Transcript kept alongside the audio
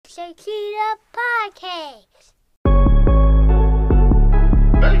Shakira Podcast.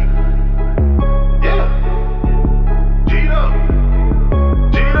 Hey, yeah, Gina,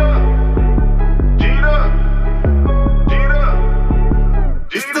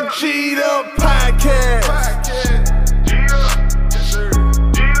 it's the G'd Up Podcast. Yes, sir.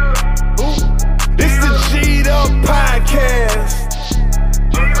 It's the G'd Up Podcast.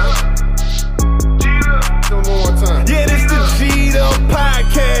 One more time. Yeah, this the G'd Up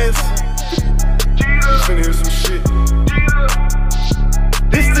Podcast. You finna hear some shit.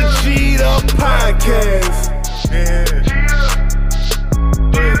 This the G'd Up Podcast. Yeah.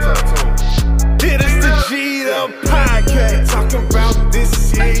 Yeah, this the G'd Up Podcast. Talking about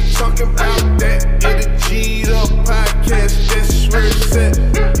this, yeah, talking about that. Yeah, the G'd Up Podcast, that's where it's at.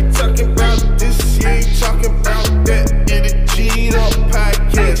 You talking about this, yeah, talking about that. Yeah, the G'd Up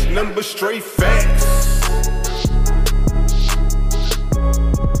Podcast, number straight facts.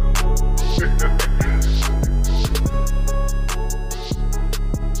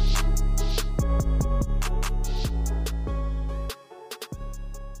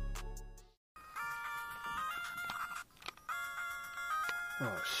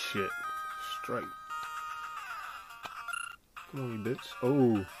 Oh shit. Strike. Come on, you bitch.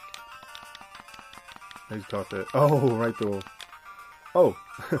 Oh. I just caught that. Oh, right there. Oh.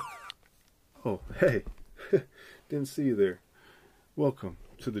 Oh, hey. Didn't see you there. Welcome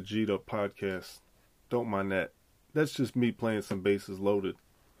to the G'd Up Podcast. Don't mind that. That's just me playing some bases loaded.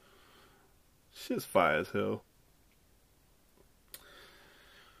 Shit's fire as hell.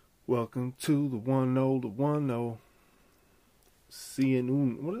 Welcome to the 1-0, the 1-0. Cien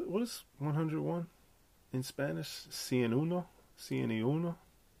uno. What is 101 in Spanish? Cien uno? Cien y uno?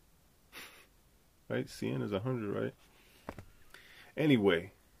 Right? Cien is 100, right?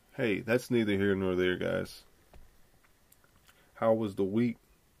 Anyway, hey, that's neither here nor there, guys. How was the week?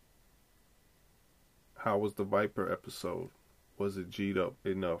 How was the Viper episode? Was it G'd up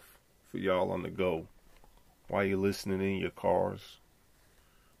enough for y'all on the go? While you're listening in your cars?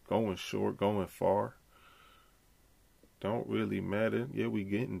 Going short, going far? Don't really matter. Yeah, we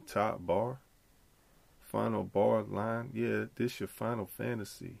getting top bar. Final bar line. Yeah, this your Final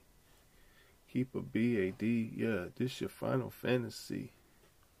Fantasy. Keep a BAD. Yeah, this your Final Fantasy.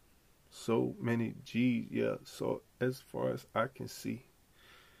 So many G's. Yeah, so as far as I can see.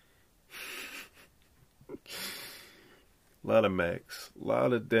 A lot of Max. A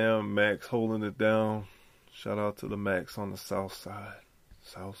lot of damn Max holding it down. Shout out to the Max on the south side.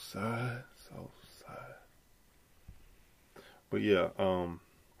 South side. South side. But yeah,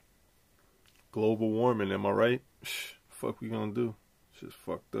 global warming, am I right? Fuck we gonna do? Shit's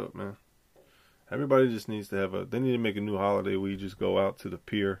fucked up, man. Everybody just needs to they need to make a new holiday where you just go out to the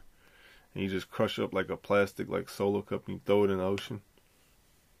pier and you just crush up like a plastic like Solo cup and you throw it in the ocean.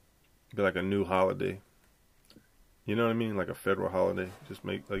 Be like a new holiday. You know what I mean? Like a federal holiday. Just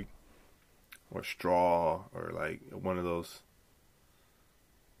make like, or straw, or like one of those.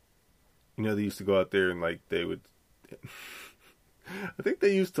 You know, they used to go out there and like they would... I think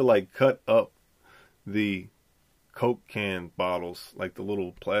they used to like cut up the Coke can bottles, like the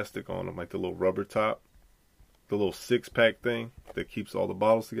little plastic on them, like the little rubber top, the little 6-pack thing that keeps all the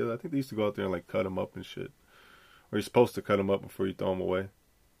bottles together. I think they used to go out there and like cut them up and shit. Or you're supposed to cut them up before you throw them away.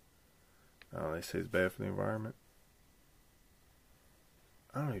 They say it's bad for the environment.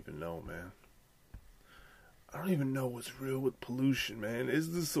 I don't even know, man. I don't even know what's real with pollution, man.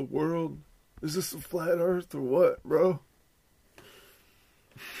 Is this a world? Is this a flat earth or what, bro?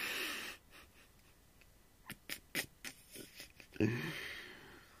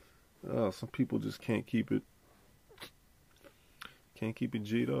 Oh, some people just can't keep it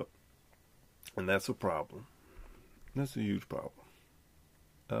G'd up. And that's a problem. That's a huge problem.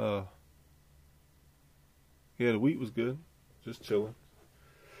 Yeah, the week was good. Just chilling.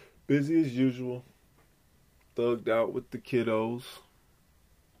 Busy as usual. Thugged out with the kiddos.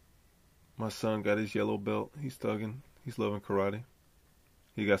 My son got his yellow belt. He's thugging. He's loving karate.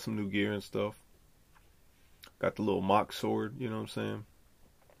 He got some new gear and stuff. Got the little mock sword, you know what I'm saying?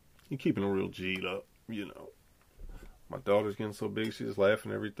 He keeping it real G'd up, you know. My daughter's getting so big, she's just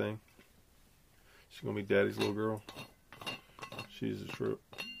laughing at everything. She's gonna be daddy's little girl. She's a trip.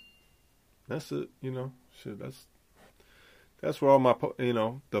 That's it, you know. Shit, that's where all my,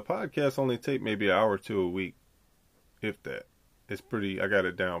 the podcasts only take maybe an hour or two a week. If that. It's pretty, I got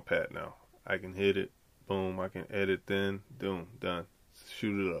it down pat now. I can hit it, boom, I can edit then, boom, done.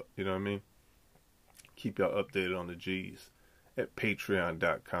 Shoot it up, you know what I mean? Keep y'all updated on the G's at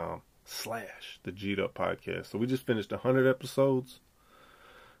patreon.com/the G'd Up Podcast. So we just finished 100 episodes.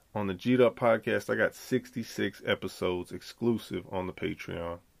 On the G'd Up Podcast, I got 66 episodes exclusive on the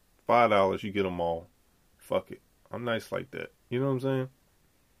Patreon. $5, you get them all. Fuck it. I'm nice like that. You know what I'm saying?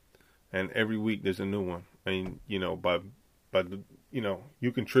 And every week there's a new one. And, you know, by the, you know,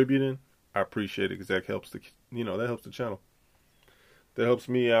 you contributing, I appreciate it because that helps the, you know, that helps the channel. That helps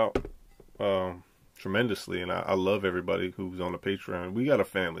me out tremendously. And I love everybody who's on the Patreon. We got a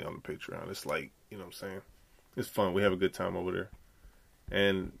family on the Patreon. It's like, you know what I'm saying? It's fun. We have a good time over there.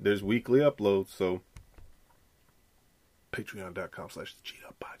 And there's weekly uploads, so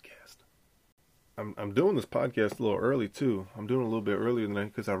patreon.com/thecheatuppodcast. I'm doing this podcast a little early too. I'm doing it a little bit earlier than that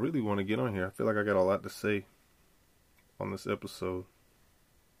because I really want to get on here. I feel like I got a lot to say on this episode.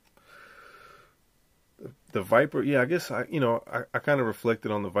 The Viper, yeah, I guess I kind of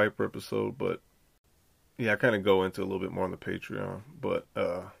reflected on the Viper episode, but yeah, I kind of go into a little bit more on the Patreon. But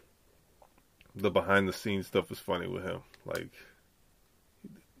the behind the scenes stuff is funny with him. Like,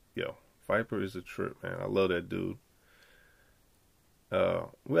 yo, Viper is a trip, man. I love that dude.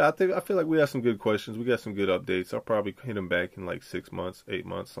 Well, I feel like we have some good questions. We got some good updates. I'll probably hit him back in like 6 months, 8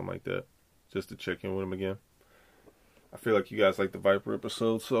 months, something like that, just to check in with him again. I feel like you guys like the Viper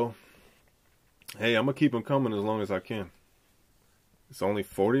episode, so hey, I'm gonna keep them coming as long as I can. It's only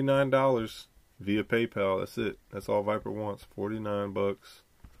 $49 via PayPal. That's it. That's all Viper wants. $49.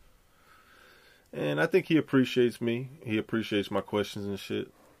 And I think he appreciates me. He appreciates my questions and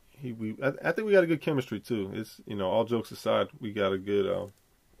shit. I think we got a good chemistry too. It's, you know, all jokes aside, we got a good,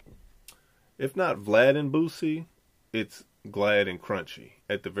 if not Vlad and Boosie, it's Glad and Crunchy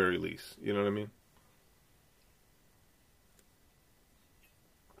at the very least. You know what I mean?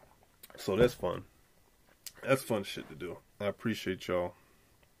 So that's fun. That's fun shit to do. I appreciate y'all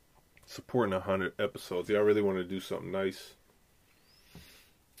supporting 100 episodes. Yeah, I really want to do something nice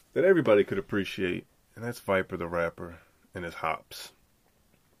that everybody could appreciate, and that's Viper the Rapper and his hops.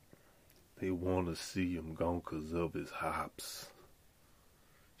 They want to see him gone 'cause of his hops.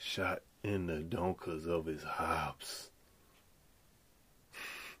 Shot in the dome 'cause of his hops.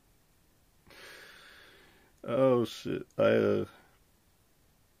 Oh shit. I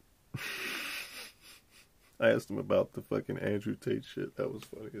asked him about the fucking Andrew Tate shit. That was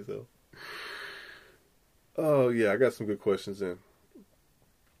funny as hell. Oh yeah, I got some good questions in.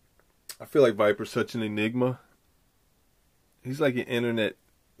 I feel like Viper's such an enigma. He's like an internet,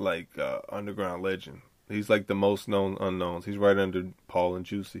 underground legend. He's like the most known unknowns. He's right under Paul and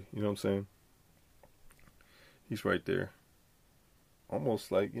Juicy. You know what I'm saying? He's right there.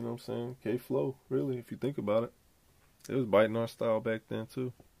 Almost like, you know what I'm saying, K-Flow, really, if you think about it. It was biting our style back then,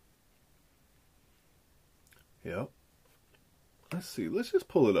 too. Yep. Let's see. Let's just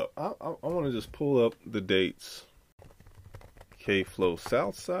pull it up. I want to just pull up the dates. K-Flow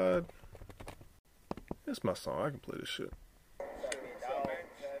Southside. That's my song. I can play this shit. You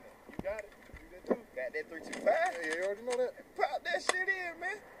got it. You did too. Got that 325? Yeah, you already know that. Pop that shit in,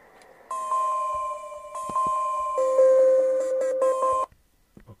 man.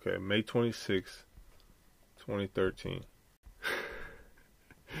 Okay, May 26th, 2013.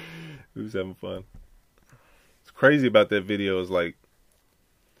 We was having fun. It's crazy about that video is like,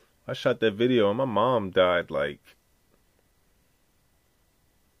 I shot that video and my mom died like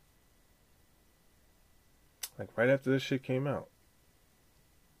right after this shit came out.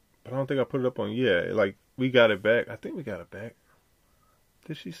 But I don't think I put it up on, yeah, like we got it back. I think we got it back.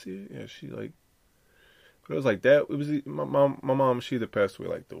 Did she see it? Yeah, she like, but it was like that. It was my mom. She either passed away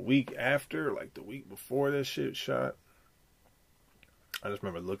like the week after, like the week before that shit shot. I just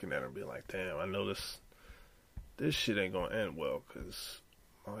remember looking at her and being like, "Damn, I know this shit ain't gonna end well, 'cause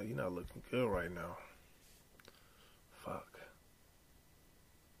you're not looking good right now. Fuck."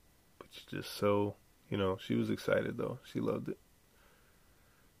 But she's just so, you know, she was excited though. She loved it.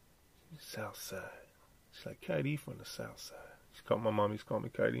 Southside. She's like, Kaidi from the Southside. She called my mom. He's calling me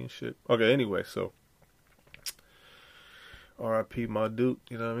Kaidi and shit. Okay, anyway, so R.I.P. my Duke,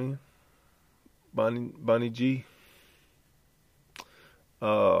 you know what I mean? Bonnie G.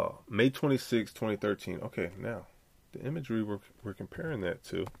 May 26, 2013. Okay, now, the imagery we're comparing that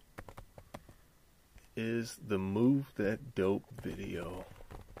to is the Move That Dope video.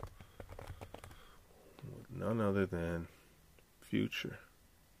 With none other than Future,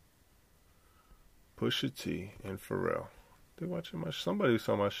 Pusha T, and Pharrell. They watching my, somebody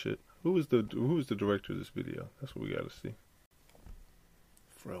saw my shit. Who was the director of this video? That's what we gotta see.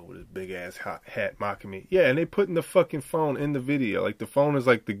 Pharrell with his big ass hat mocking me. Yeah, and they putting the fucking phone in the video. Like the phone is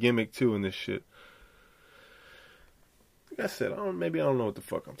like the gimmick too in this shit. Like I said, maybe I don't know what the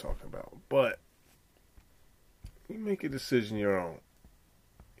fuck I'm talking about, but you make a decision your own.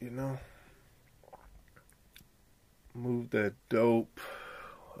 You know? Move That Dope.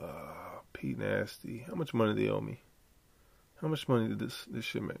 P Nasty. How much money they owe me? How much money did this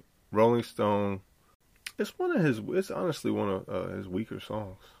shit make? Rolling Stone. It's honestly one of his weaker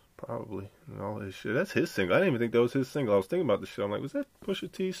songs, probably. And all his shit. That's his single. I didn't even think that was his single. I was thinking about the shit. I'm like, was that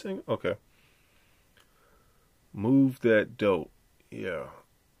Pusha T's single? Okay. Move That Dope. Yeah.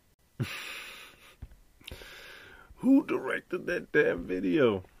 Who directed that damn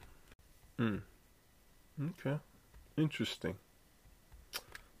video? Okay. Interesting.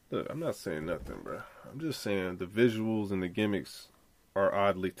 Look, I'm not saying nothing, bro. I'm just saying the visuals and the gimmicks are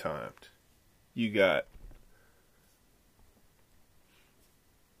oddly timed. You got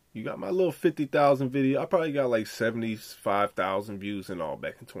my little 50,000 video. I probably got like 75,000 views and all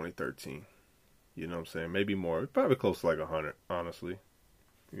back in 2013. You know what I'm saying? Maybe more. Probably close to like 100, honestly.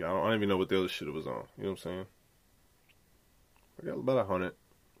 Yeah, I don't even know what the other shit it was on. You know what I'm saying? I got about 100.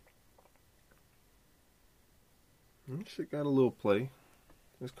 This shit got a little play.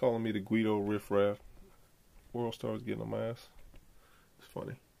 It's calling me the Guido Riff Raff. World Stars getting on my ass. It's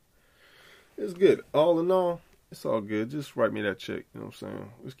funny. It's good. All in all, it's all good. Just write me that check. You know what I'm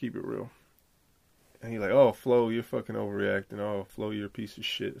saying? Let's keep it real. And he's like, oh, Flo, you're fucking overreacting. Oh, Flo, you're a piece of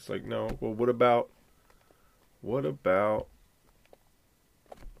shit. It's like, no. Well, what about...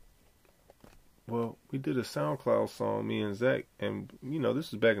 Well, we did a SoundCloud song, me and Zach, and, you know,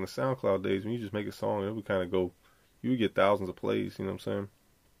 this is back in the SoundCloud days when you just make a song and it would kind of go, you would get thousands of plays, you know what I'm saying?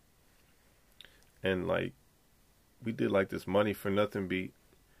 And, like, we did, like, this Money for Nothing beat.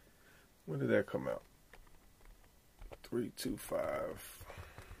 When did that come out? 325.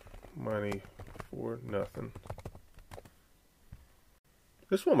 Money for Nothing.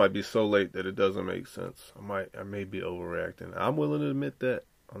 This one might be so late that it doesn't make sense. I may be overreacting. I'm willing to admit that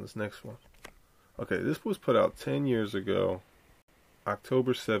on this next one. Okay, this was put out 10 years ago,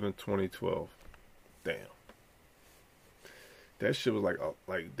 October 7th, 2012. Damn. That shit was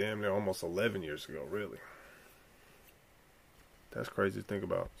like damn near almost 11 years ago, really. That's crazy to think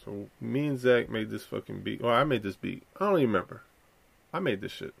about. So, me and Zach made this fucking beat. Well, I made this beat. I don't even remember. I made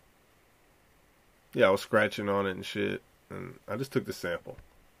this shit. Yeah, I was scratching on it and shit. And I just took the sample.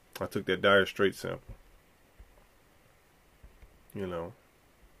 I took that Dire Straits sample. You know.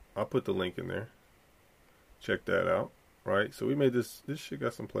 I'll put the link in there. Check that out. Right? So we made this shit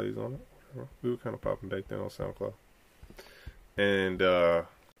got some plays on it. We were kind of popping back then on SoundCloud. And so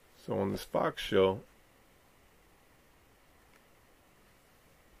on this Fox show,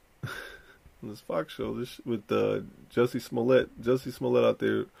 this with Jussie Smollett out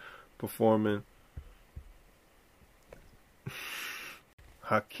there performing.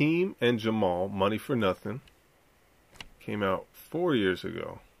 Hakeem and Jamal, Money for Nothing, came out 4 years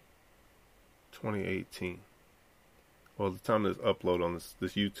ago, 2018. Well, the time of this upload on this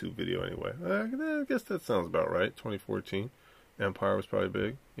YouTube video anyway. I guess that sounds about right. 2014. Empire was probably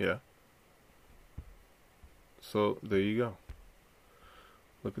big. Yeah. So there you go.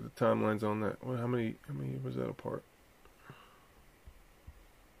 Look at the timelines on that. Well, how many was that apart?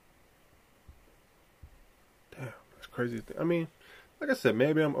 Damn, that's crazy. I mean, like I said,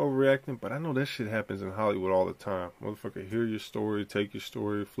 maybe I'm overreacting, but I know that shit happens in Hollywood all the time. Motherfucker, hear your story, take your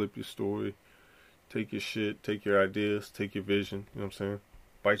story, flip your story, take your shit, take your ideas, take your vision. You know what I'm saying?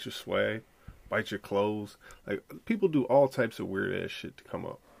 Bite your swag, bite your clothes. Like, people do all types of weird ass shit to come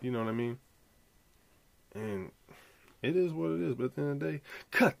up. You know what I mean? And it is what it is. But at the end of the day,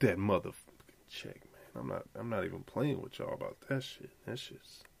 cut that motherfucking check, man. I'm not even playing with y'all about that shit. That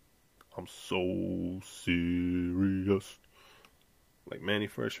shit's... I'm so serious. Like Manny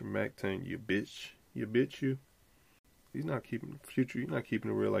Fresh from Mac 10, you bitch. You bitch, you. He's not keeping Future. You're not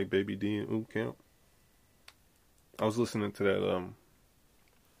keeping it real like Baby D and Oom Camp. I was listening to that,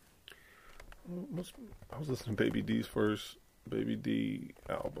 I was listening to Baby D's first Baby D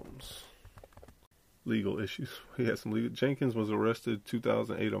albums. Legal issues. He had some legal. Jenkins was arrested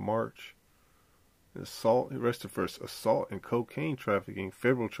 2008 of March. Arrested for assault and cocaine trafficking,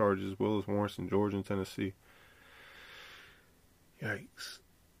 federal charges, Willis warrants in Georgia and Tennessee. Yikes.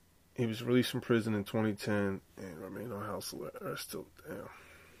 He was released from prison in 2010 and remained on house arrest still. Damn.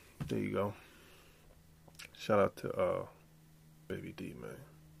 There you go. Shout out to Baby D, man.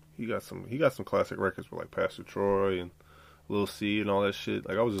 He got some classic records with like Pastor Troy and Lil C and all that shit.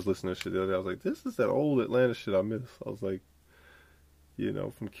 Like, I was just listening to that shit the other day. I was like, this is that old Atlanta shit I miss. I was like, you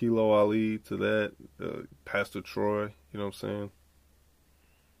know, from Kilo Ali to that, Pastor Troy, you know what I'm saying?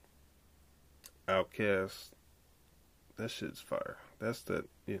 Outkast. That shit's fire. That's that,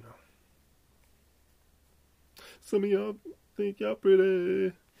 you know. Some of y'all think y'all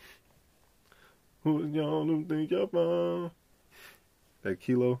pretty. Who y'all don't think y'all fine? That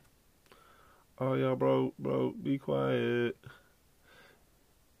Kilo. Oh, y'all bro, be quiet.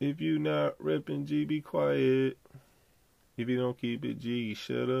 If you not repping G, be quiet. If you don't keep it G,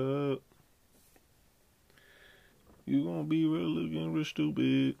 shut up. You gonna be real looking real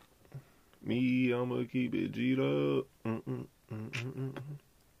stupid. Me, I'ma keep it G'd up.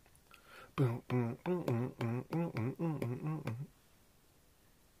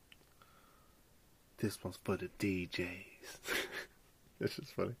 This one's for the DJs. That's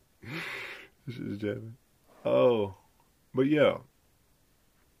just funny. This is jamming. Oh, but yeah.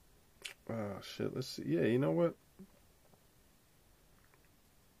 Oh shit. Let's see. Yeah, you know what?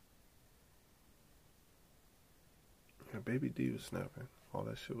 Yeah, Baby D was snapping. All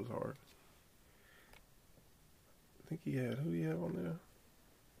that shit was hard. I think he had, who do you have on there?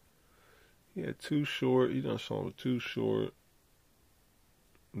 He had Too Short. He done song with Too Short.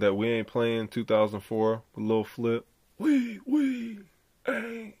 That We Ain't Playing 2004 with Lil Flip. We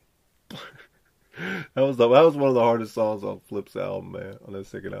ain't. That was one of the hardest songs on Flip's album, man. On that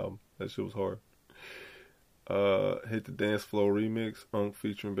second album, that shit was hard. Hit the Dance Floor remix, Unk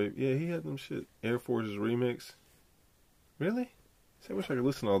featuring Baby. Yeah, he had them shit. Air Force's remix. Really? See, I wish I could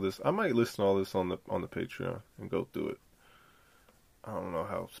listen to all this. I might listen to all this on the Patreon and go through it. I don't know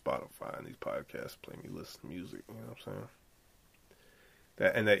how Spotify and these podcasts play me listen to music. You know what I'm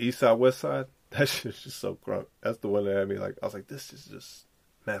saying? That East Side West Side, that shit's just so crunk. That's the one that had me like. I was like, this is just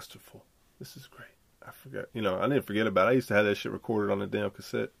masterful. This is great. I forgot. You know, I didn't forget about it. I used to have that shit recorded on a damn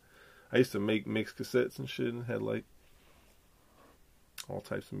cassette. I used to mix cassettes and shit and had like all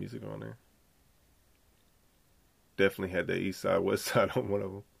types of music on there. Definitely had that East Side West Side on one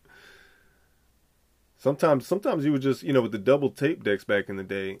of them. Sometimes you would just, you know, with the double tape decks back in the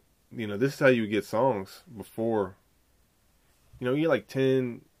day, you know, this is how you would get songs before. You know, you're like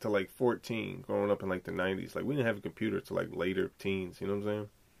 10 to like 14 growing up in like the 90s. Like we didn't have a computer till like later teens, you know what I'm saying?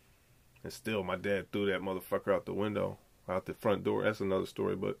 And still my dad threw that motherfucker out the window, out the front door. That's another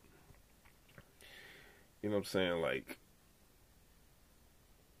story, but you know what I'm saying? Like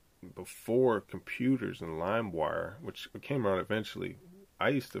before computers and LimeWire, which came around eventually, I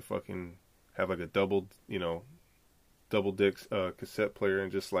used to fucking have like a double disc cassette player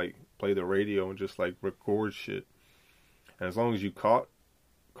and just like play the radio and just like record shit. And as long as you caught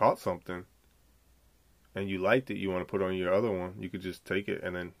something and you liked it, you want to put on your other one, you could just take it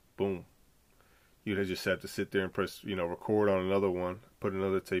and then boom. You'd just have to sit there and press, you know, record on another one, put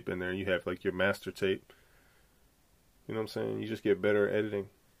another tape in there, and you have like your master tape. You know what I'm saying? You just get better at editing.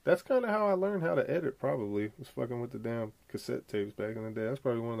 That's kind of how I learned how to edit, probably. Was fucking with the damn cassette tapes back in the day. That's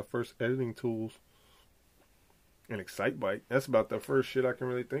probably one of the first editing tools. And Excitebike. That's about the first shit I can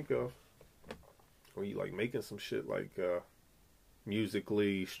really think of. When you like making some shit like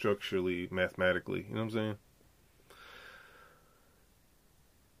musically, structurally, mathematically. You know what I'm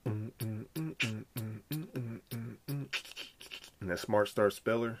saying? And that Smart Start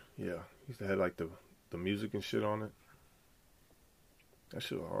Speller. Yeah. Used to have like the music and shit on it. That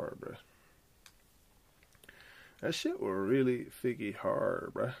shit was hard, bruh. That shit was really figgy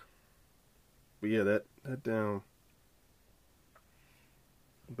hard, bruh. But yeah, that damn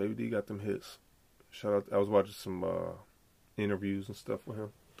Baby D got them hits. Shout out, I was watching some interviews and stuff with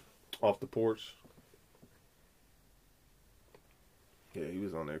him. Off the Porch. Yeah, he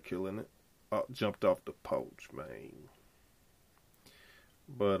was on there killing it. Jumped off the porch, man.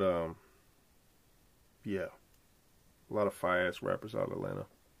 But, yeah. A lot of fire-ass rappers out of Atlanta.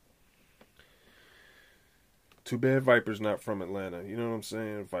 Too bad Viper's not from Atlanta. You know what I'm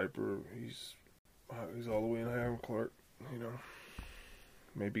saying? Viper, he's all the way in Hiram Clark. You know,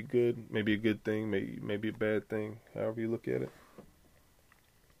 maybe good, maybe a good thing, maybe a bad thing. However you look at it.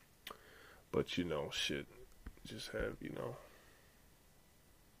 But you know, shit, just have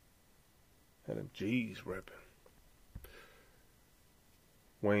had them G's repping.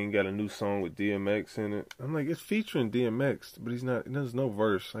 Wayne got a new song with DMX in it. I'm like, it's featuring DMX, but he's not. There's no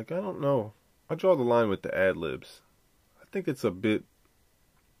verse. Like, I don't know. I draw the line with the ad libs. I think it's a bit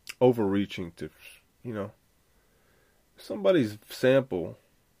overreaching to, you know, somebody's sample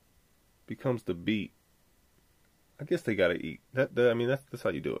becomes the beat. I guess they gotta eat. That's how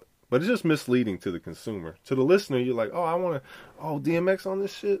you do it. But it's just misleading to the consumer. To the listener, you're like, DMX on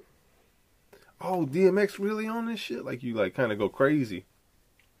this shit. Oh, DMX really on this shit? Like, you like kind of go crazy.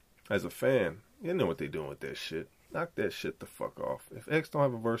 As a fan, you know what they doing with that shit. Knock that shit the fuck off. If X don't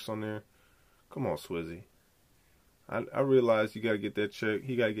have a verse on there, come on, Swizzy. I realize you gotta get that check.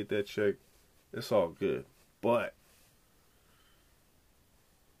 He gotta get that check. It's all good. But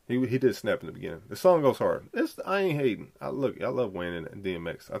he did snap in the beginning. The song goes hard. I ain't hating. I love Wayne and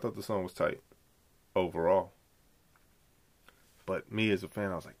DMX. I thought the song was tight overall. But me as a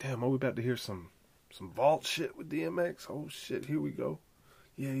fan, I was like, damn, are we about to hear some vault shit with DMX? Oh shit, here we go.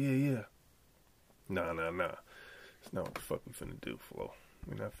 Yeah. Nah. It's not what the fuck we finna do, Flo.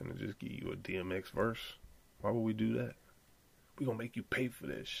 We're not finna just give you a DMX verse. Why would we do that? We gonna make you pay for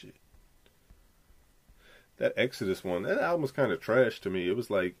that shit. That Exodus one, that album was kind of trash to me. It was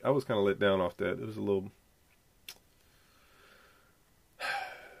like, I was kind of let down off that. It was a little...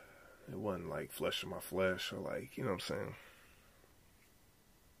 It wasn't like Flesh of My Flesh or like, you know what I'm saying?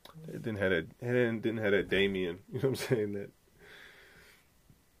 It didn't have that Damien, you know what I'm saying? That...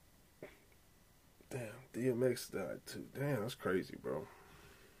 Damn, DMX died too. Damn, that's crazy, bro.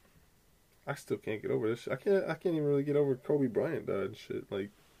 I still can't get over this shit. I can't even really get over Kobe Bryant died and shit.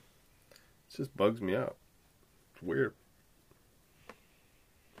 Like, it just bugs me out. It's weird.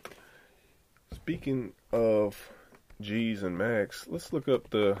 Speaking of G's and Max, let's look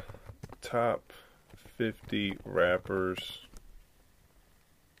up the top 50 rappers.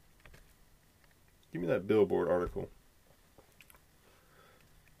 Give me that Billboard article.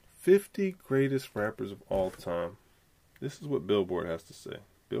 50 greatest rappers of all time. This is what Billboard has to say.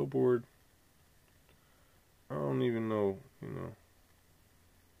 Billboard, I don't even know, you know.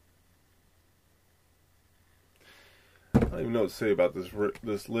 I don't even know what to say about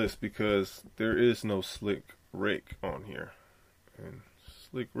this list because there is no Slick Rick on here. And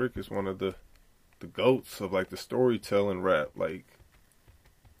Slick Rick is one of the goats of like the storytelling rap, like,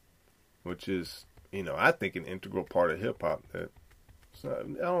 which is, you know, I think an integral part of hip hop that I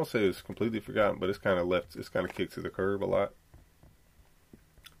don't say it's completely forgotten, but it's kind of kicked to the curb a lot.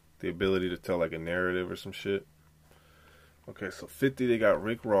 The ability to tell like a narrative or some shit. Okay, so 50, they got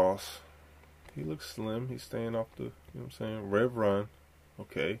Rick Ross. He looks slim. He's staying off the, you know what I'm saying? Rev Run.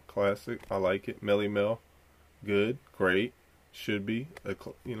 Okay, classic. I like it. Melly Mel. Good. Great. Should be.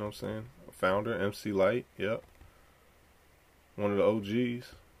 You know what I'm saying? A founder. MC Lyte. Yep. One of the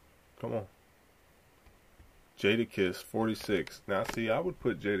OGs. Come on. Jadakiss, 46. Now, see, I would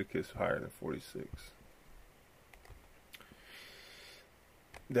put Jadakiss higher than 46.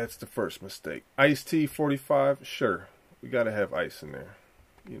 That's the first mistake. Ice-T, 45. Sure. We got to have Ice in there.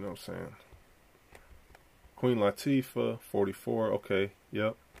 You know what I'm saying? Queen Latifah, 44. Okay.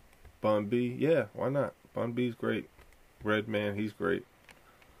 Yep. Bun B. Yeah, why not? Bun B's great. Redman, he's great.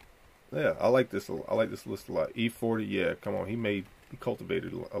 Yeah, I like this list a lot. E40, yeah, come on. He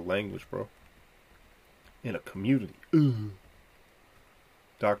cultivated a language, bro. In a community. Ooh.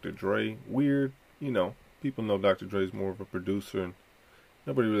 Dr. Dre, weird. You know, people know Dr. Dre's more of a producer, and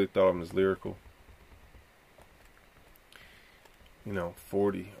nobody really thought of him as lyrical. You know,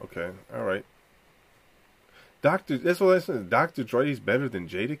 40. Okay, all right. That's what I said. Dr. Dre's better than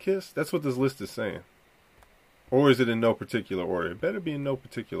Jadakiss? That's what this list is saying. Or is it in no particular order? It better be in no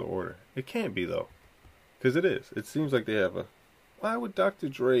particular order. It can't be, though. Because it is. It seems like they have a... Why would Dr.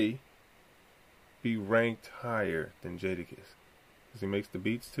 Dre be ranked higher than Jadakiss? Because he makes the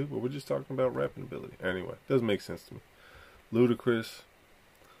beats too? But we're just talking about rapping ability. Anyway, doesn't make sense to me. Ludacris.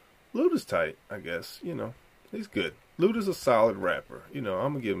 Luda's tight, I guess. You know, he's good. Luda's a solid rapper. You know,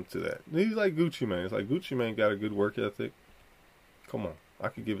 I'm going to give him to that. He's like Gucci Mane. It's like Gucci Mane got a good work ethic. Come on. I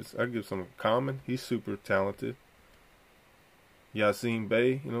could give some Common. He's super talented. Yasin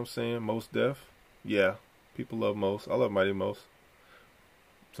Bey, you know what I'm saying? Mos Def. Yeah. People love Mos. I love Mighty Mos.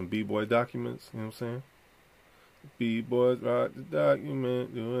 Some B-Boy Documents, you know what I'm saying? B-Boys rock the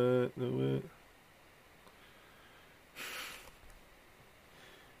document, do it.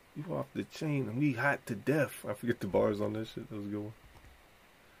 You off the chain and we hot to death. I forget the bars on that shit. That was a good one.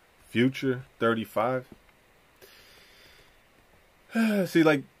 Future, 35. See,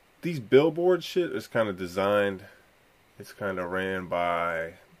 like, these Billboard shit is kind of designed, it's kind of ran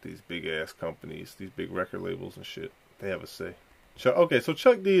by these big-ass companies, these big record labels and shit. They have a say. Okay, so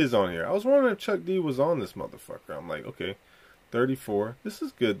Chuck D is on here. I was wondering if Chuck D was on this motherfucker. I'm like, okay, 34. This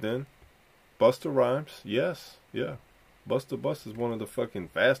is good then. Busta Rhymes, yes, yeah. Busta Bust is one of the fucking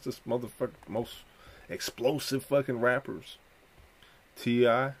fastest motherfucking, most explosive fucking rappers.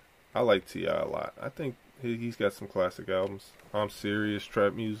 T.I., I like T.I. a lot. I think he's got some classic albums. I'm Serious,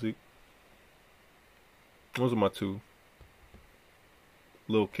 Trap Music. Those are my two.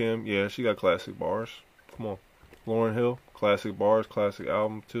 Lil' Kim, yeah, she got classic bars. Come on. Lauryn Hill, classic bars, classic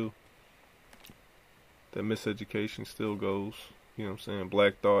album too. That Miseducation still goes. You know what I'm saying?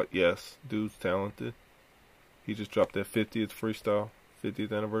 Black Thought, yes. Dude's talented. He just dropped that 50th freestyle.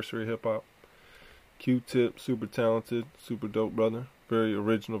 50th anniversary hip hop. Q-Tip, super talented. Super dope brother. Very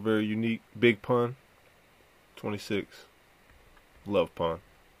original, very unique. Big Pun. 26. Love Pun.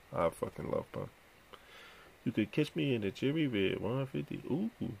 I fucking love Pun. You could catch me in the Cherry Red 150.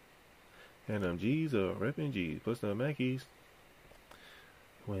 Ooh. And them G's are reppin' G's. Plus the Mackies.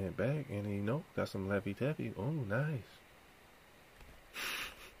 Went back and you know, got some Laffy Taffy. Oh, nice.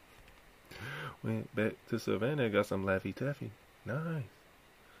 Went back to Savannah, got some Laffy Taffy. Nice.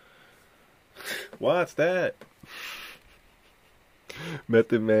 What's that?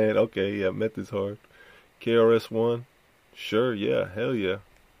 Method Man. Okay, yeah, Method's hard. KRS-One. Sure, yeah, hell yeah.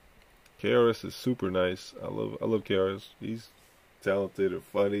 KRS is super nice. I love KRS. He's talented and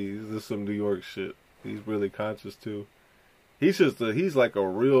funny. He's just some New York shit. He's really conscious too. He's like a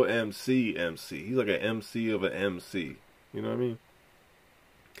real MC. He's like an MC of an MC. You know what I mean?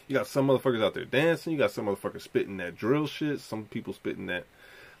 You got some motherfuckers out there dancing. You got some motherfuckers spitting that drill shit. Some people spitting that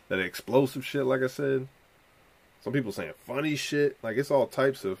explosive shit, like I said. Some people saying funny shit. Like, it's all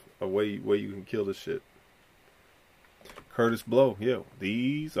types of way you can kill this shit. Curtis Blow, yo,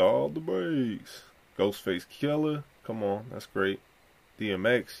 these are the breaks. Ghostface Killer, come on, that's great.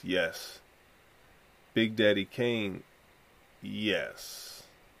 DMX, yes. Big Daddy Kane, yes.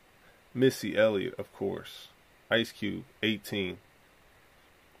 Missy Elliott, of course. Ice Cube, 18.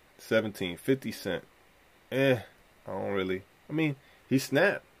 17, 50 Cent. I don't really. I mean, he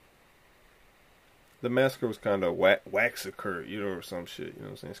snapped. The Massacre was kind of waxacre, you know, or some shit. You know what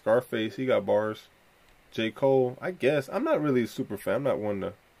I'm saying? Scarface, he got bars. J. Cole, I guess. I'm not really a super fan. I'm not one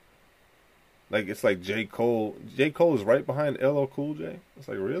to. Like, it's like J. Cole. J. Cole is right behind LL Cool J. It's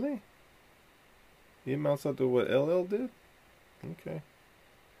like, really? He amounts up to what LL did? Okay.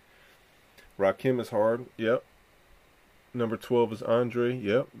 Rakim is hard. Yep. Number 12 is Andre.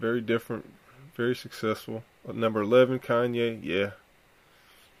 Yep. Very different. Very successful. Number 11, Kanye. Yeah.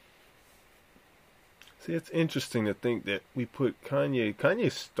 See, it's interesting to think that we put Kanye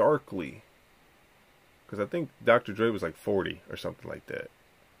starkly. Because I think Dr. Dre was like 40 or something like that.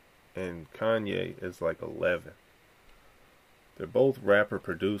 And Kanye is like 11. They're both rapper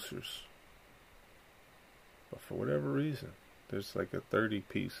producers. But for whatever reason, there's like a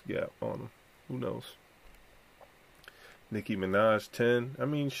 30-piece gap on them. Who knows? Nicki Minaj, 10. I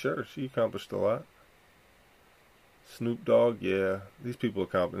mean, sure, she accomplished a lot. Snoop Dogg, yeah. These people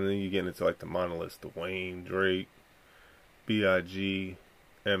accomplished. And then you get into like the monoliths. The Wayne, Drake, B.I.G.,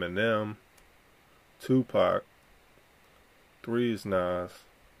 Eminem, Tupac. 3 is Nas.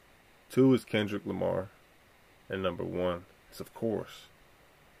 2 is Kendrick Lamar. And number 1 is, of course,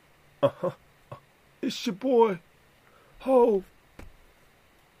 it's your boy, Hov.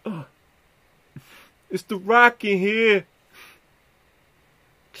 It's the Rock in here.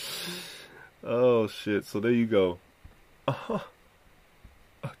 Oh, shit. So there you go.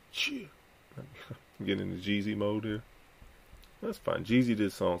 Cheer. I'm getting into Jeezy mode here. That's fine. Jeezy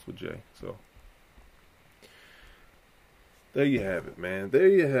did songs with Jay, so. There you have it, man. There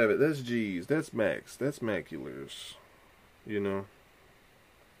you have it. That's G's. That's Max. That's Maculars. You know.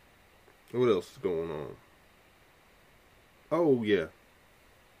 What else is going on? Oh, yeah.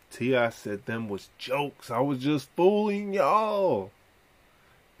 T.I. said them was jokes. I was just fooling y'all.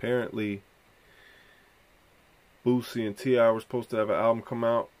 Apparently, Boosie and T.I. were supposed to have an album come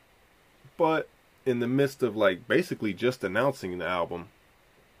out. But in the midst of, like, basically just announcing the album,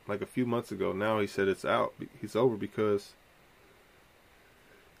 like a few months ago, now he said it's out. He's over because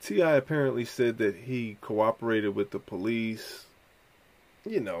T.I. apparently said that he cooperated with the police.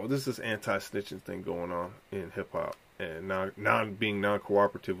 You know, this is anti-snitching thing going on in hip-hop. And being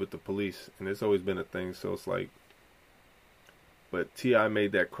non-cooperative with the police. And it's always been a thing, so it's like. But T.I.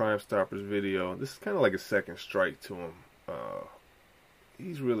 made that Crime Stoppers video. This is kind of like a second strike to him.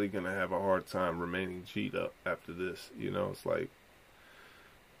 He's really going to have a hard time remaining G'd up after this. You know, it's like.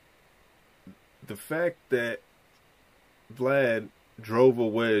 The fact that Vlad drove a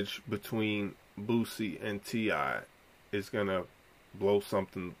wedge between Boosie and T.I. is going to blow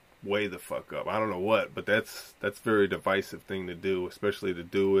something way the fuck up. I don't know what, but that's a very divisive thing to do, especially to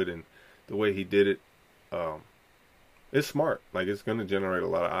do it and the way he did it. It's smart. Like, it's going to generate a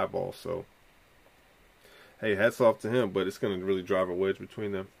lot of eyeballs, so hey, hats off to him, but it's going to really drive a wedge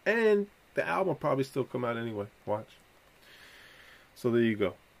between them. And the album will probably still come out anyway. Watch. So there you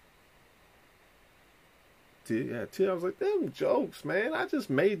go. I was like, them jokes, man. I just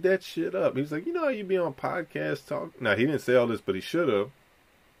made that shit up. He's like, you know how you be on podcasts talk? Now, he didn't say all this, but he should have.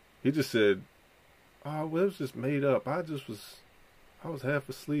 He just said, oh, well, it was just made up. I was half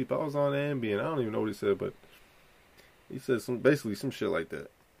asleep. I was on Ambien. I don't even know what he said, but he said basically some shit like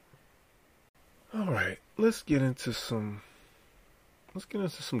that. All right, let's get into some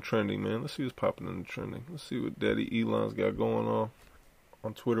trending, man. Let's see what's popping in the trending. Let's see what Daddy Elon's got going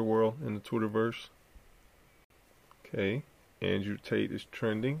on Twitter world, in the Twitterverse. Okay, Andrew Tate is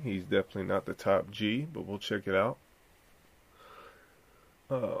trending. He's definitely not the top G, but we'll check it out.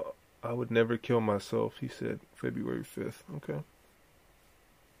 I would never kill myself, he said, February 5th. Okay.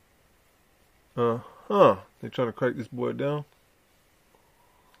 They're trying to crack this boy down.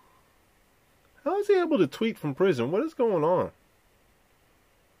 How is he able to tweet from prison? What is going on?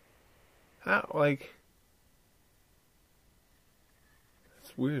 How, like...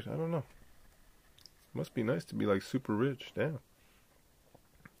 It's weird. I don't know. Must be nice to be, like, super rich. Damn.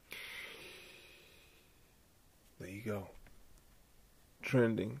 There you go.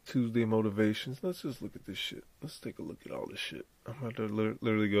 Trending Tuesday motivations. Let's just look at this shit. Let's take a look at all this shit. I'm about to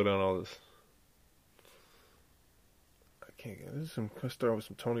literally go down all this. I can't get this. Let's start with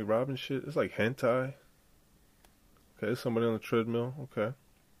some Tony Robbins shit. It's like hentai. Okay, somebody on the treadmill. Okay.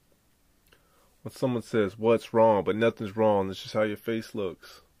 When someone says, "What's wrong?" but nothing's wrong. It's just how your face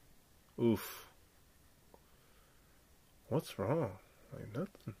looks. Oof. What's wrong? Like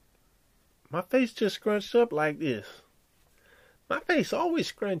nothing. My face just scrunched up like this. My face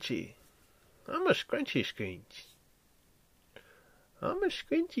always scrunchy. I'm a scrunchy scrunch. I'm a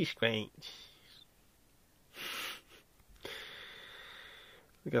scrunchy scrunch.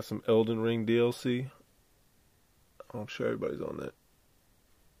 We got some Elden Ring DLC. I'm sure everybody's on that.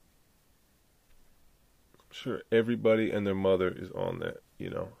 I'm sure everybody and their mother is on that, you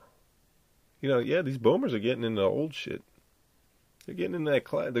know. Yeah, these boomers are getting into old shit. They're getting into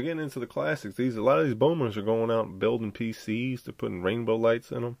they're getting into the classics. A lot of these boomers are going out and building PCs. They're putting rainbow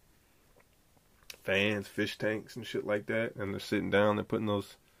lights in them, fans, fish tanks, and shit like that. And they're sitting down. They're putting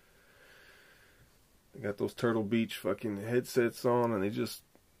those. They got those Turtle Beach fucking headsets on, and they just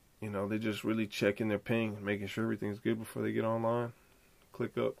really checking their ping, making sure everything's good before they get online.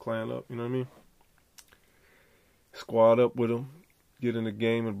 Click up, clan up. You know what I mean? Squad up with them, get in the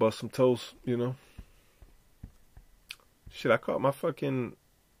game and bust some toast. You know. Shit, I caught my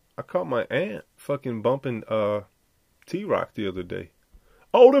aunt fucking bumping T-Rock the other day.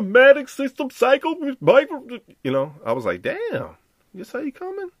 Automatic system cycle, you know. I was like, damn, this how you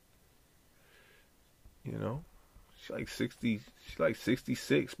coming? You know, she's like 60, she's like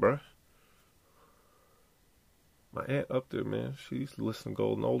 66, bruh. My aunt up there, man. She used to listen to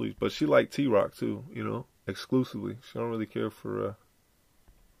Golden Oldies, but she liked T-Rock too, you know, exclusively. She don't really care for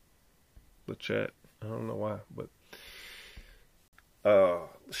the chat. I don't know why, but.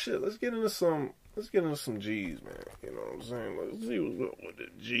 Shit, let's get into some G's, man. You know what I'm saying? Let's see what's up with the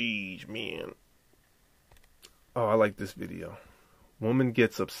G's, man. Oh, I like this video. Woman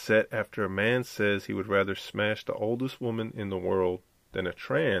gets upset after a man says he would rather smash the oldest woman in the world than a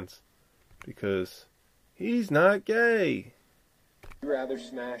trans because he's not gay. Would you rather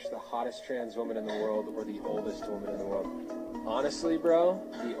smash the hottest trans woman in the world or the oldest woman in the world? Honestly, bro,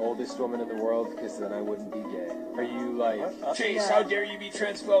 the oldest woman in the world, because then I wouldn't be gay. Are you like, Chase, how dare you be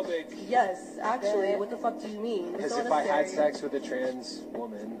transphobic? Yes, actually, what the fuck do you mean? Because if I had sex with a trans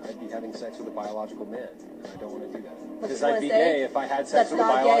woman, I'd be having sex with a biological man. And I don't want to do that. Because I'd be gay if I had sex with a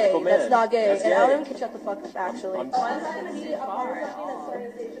biological man. That's not gay. That's And gay. Ellen can shut the fuck up, actually.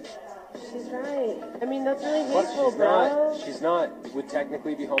 She's right. I mean, that's really hateful, bro. She's not. Would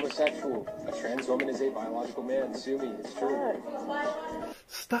technically be homosexual. A trans woman is a biological man. Sue me. It's true.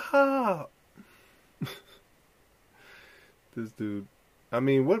 Stop. This dude. I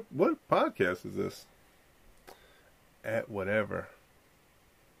mean, what podcast is this? At whatever.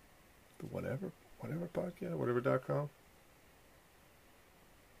 The whatever podcast, whatever.com.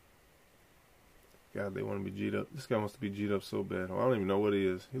 God, they want to be G'd up. This guy wants to be G'd up so bad. I don't even know what he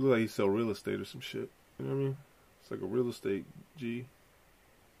is. He looks like he sell real estate or some shit. You know what I mean? It's like a real estate G.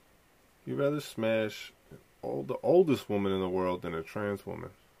 You'd rather smash the oldest woman in the world than a trans woman.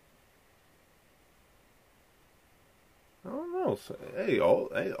 I don't know. So,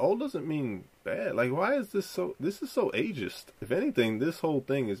 old doesn't mean bad. Like, why is this so? This is so ageist. If anything, this whole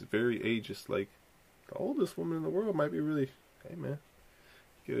thing is very ageist. Like, the oldest woman in the world might be really, hey man,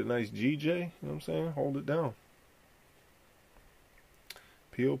 get a nice GJ. You know what I'm saying? Hold it down.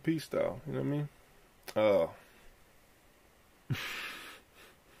 POP style. You know what I mean?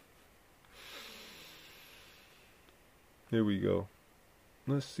 Here we go.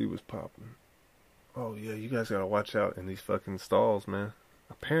 Let's see what's popping. Oh yeah, you guys gotta watch out in these fucking stalls, man.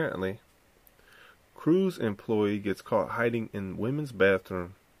 Apparently, cruise employee gets caught hiding in women's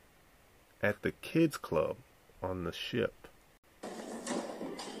bathroom at the kids club on the ship.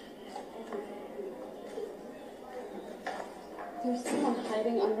 There's someone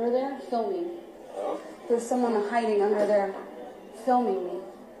hiding under there filming. There's someone hiding under there filming me.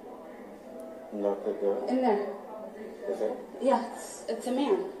 Knock the door. In there. Is it? Yeah, it's a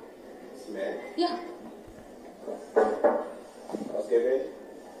man. It's a man. Yeah. Okay,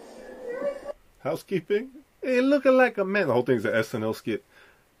 Housekeeping? Hey, looking like a man. The whole thing's an SNL skit.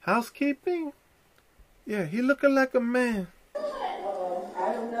 Housekeeping? Yeah, he looking like a man. I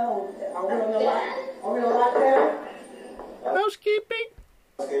don't know. Are we on the lot there? Housekeeping?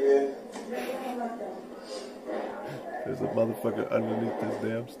 There's a motherfucker underneath this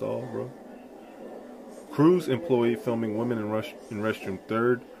damn stall, bro. Cruise employee filming women in restroom.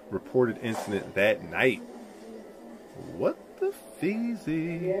 Third reported incident that night. What the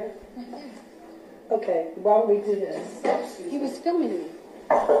feezy? Yeah. Okay, while we do this. He was filming me.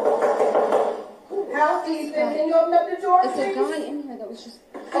 How's Ethan? Can you open up the door, It's a please? guy in here that was just...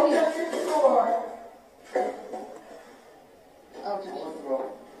 Open up the door. Okay.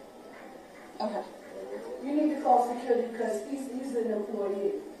 Okay. You need to call security because he's an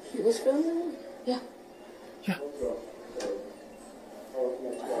employee. He was filming me? Yeah. Yeah.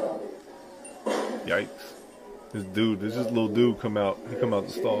 Yikes. This little dude come out. He come out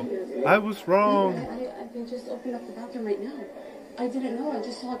the stall. I was wrong. I can just open up the bathroom right now. I didn't know. I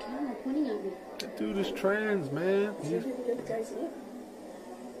just saw a camera pointing at me. That dude is trans, man.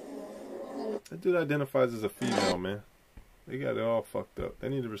 That dude identifies as a female, man. They got it all fucked up. They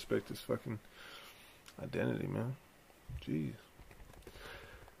need to respect his fucking identity, man. Jeez.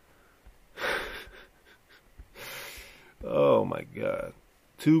 Oh my God.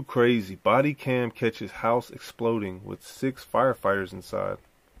 Too crazy. Body cam catches house exploding with 6 firefighters inside.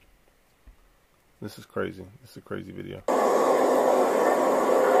 This is crazy. This is a crazy video.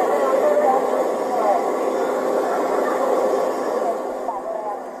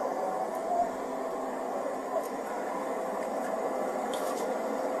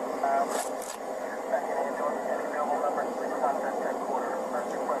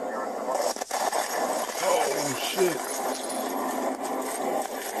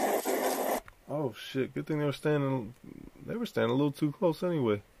 Oh shit, good thing they were standing a little too close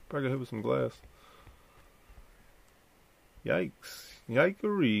anyway. Probably got hit with some glass. Yikes.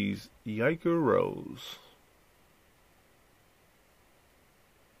 Yikeries. Yikeros.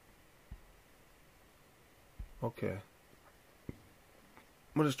 Okay.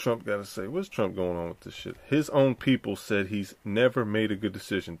 What does Trump got to say? What's Trump going on with this shit? His own people said he's never made a good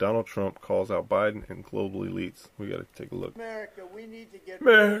decision. Donald Trump calls out Biden and global elites. We got to take a look. America, we need to get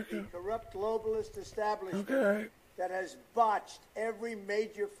rid of the corrupt globalist establishment that has botched every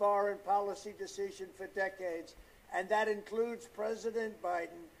major foreign policy decision for decades. And that includes President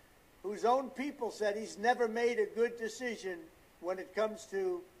Biden, whose own people said he's never made a good decision when it comes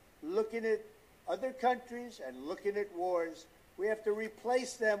to looking at other countries and looking at wars. We have to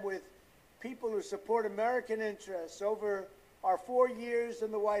replace them with people who support American interests. Over our 4 years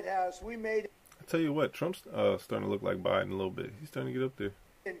in the White House, we made... I tell you what, Trump's starting to look like Biden a little bit. He's starting to get up there.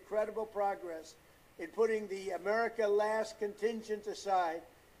 Incredible progress in putting the America Last contingent aside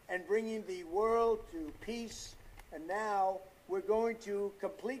and bringing the world to peace. And now we're going to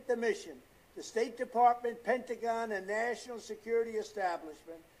complete the mission. The State Department, Pentagon, and National Security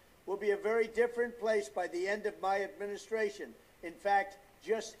Establishment will be a very different place by the end of my administration. In fact,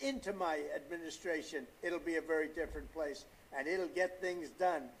 just into my administration, it'll be a very different place. And it'll get things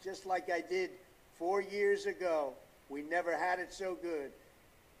done, just like I did 4 years ago. We never had it so good.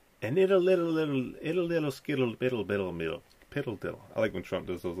 And it'll skittle biddle piddle diddle. I like when Trump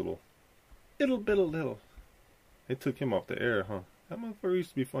does those little little. They took him off the air, huh? That motherfucker used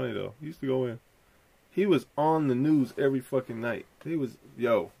to be funny though. He used to go in. He was on the news every fucking night. He was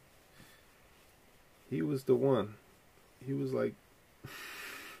He was the one. He was like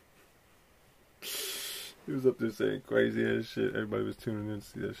he was up there saying crazy ass shit. Everybody was tuning in to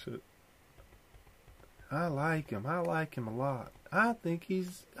see that shit. I like him. I like him a lot. I think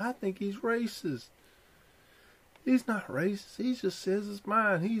he's racist. He's not racist. He just says his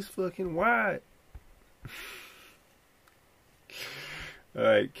mind. He's fucking white.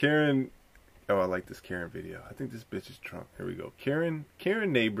 Alright, Karen. Oh, I like this Karen video. I think this bitch is drunk. Here we go. Karen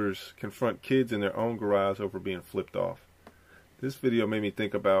neighbors confront kids in their own garage over being flipped off. This video made me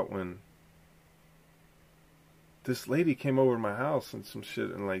think about when this lady came over to my house and some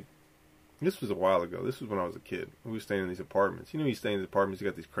shit, and like, this was a while ago. This was when I was a kid. We were staying in these apartments. You know, you stay in these apartments, you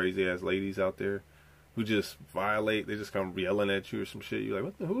got these crazy ass ladies out there who just violate. They just come yelling at you or some shit. You're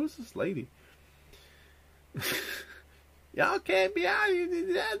like, who is this lady? Y'all can't be out.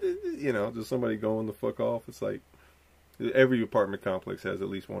 You know, just somebody going the fuck off. It's like every apartment complex has at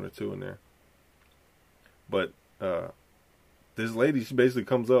least one or two in there. But this lady, she basically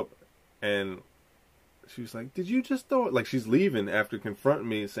comes up and she was like, did you just throw it? Like, she's leaving after confronting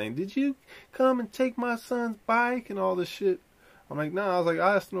me and saying, did you come and take my son's bike and all this shit? I'm like, nah. I was like,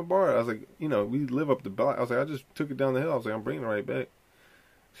 I asked him to borrow it. I was like, you know, we live up the block. I was like, I just took it down the hill. I was like, I'm bringing it right back.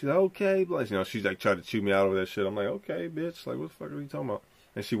 She's like, okay. You know, she's like, tried to chew me out over that shit. I'm like, okay, bitch. Like, what the fuck are you talking about?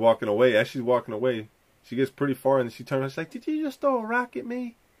 And she walking away. As she's walking away, she gets pretty far and she turns. She's like, did you just throw a rock at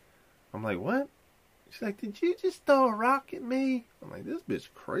me? I'm like, what? She's like, did you just throw a rock at me? I'm like, this bitch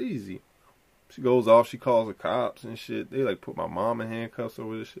crazy. She goes off, she calls the cops and shit. They like put my mom in handcuffs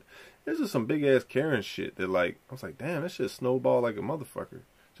over this shit. This is some big ass Karen shit that like, I was like, damn, that shit snowballed like a motherfucker.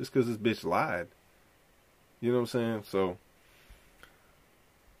 Just cause this bitch lied. You know what I'm saying? So,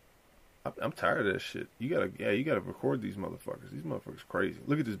 I'm tired of that shit. You gotta record these motherfuckers. These motherfuckers crazy.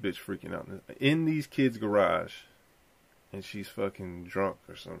 Look at this bitch freaking out in these kids' garage. And she's fucking drunk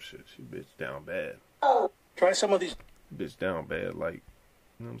or some shit. She bitch down bad. Oh. Try some of these. Bitch down bad, like,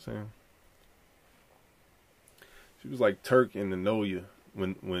 you know what I'm saying? She was like Turk in the Noya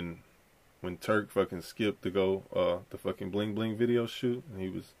when Turk fucking skipped to go the fucking Bling Bling video shoot, and he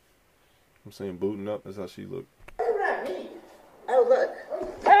was, I'm saying, booting up. That's how she looked. Look at me. Oh,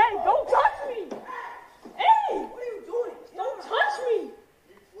 look. Hey, don't touch me! Hey! What are you doing? Don't touch me!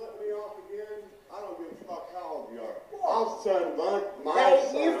 You flip me off again, I don't give a fuck how old you are. I'm son, my Hey,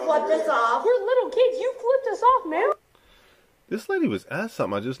 son you flipped us off. We're little kids. You flipped us off, man. This lady was at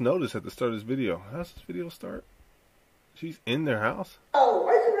something I just noticed at the start of this video. How's this video start? She's in their house? Oh,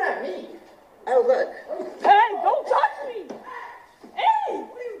 why are you at me? Oh, look. Hey, don't touch me! Hey!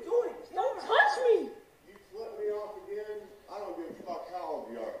 What are you doing? Don't touch me! You flip me off again, I don't give a fuck how old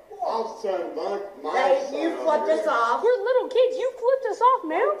you are. I'm son, my Hey, son. you flipped us off. We're little kids. You flipped us off,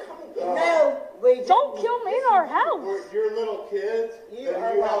 man. No, we didn't. Don't kill me in our house. You're little kids, You and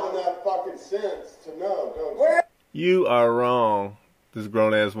are you wrong. have enough fucking sense to know, don't you? We're You are wrong. This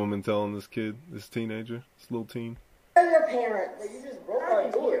grown ass woman telling this kid, this teenager, this little teen. your parents. You just broke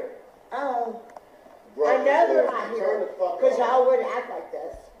our door. Oh. I know they're not here because y'all wouldn't act like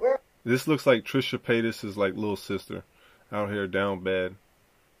this. We're This looks like Trisha Paytas' like little sister out here down bad.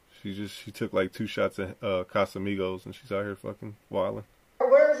 She took like 2 shots of Casamigos and she's out here fucking wilding.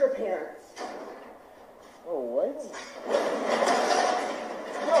 Where's your parents? Oh, what?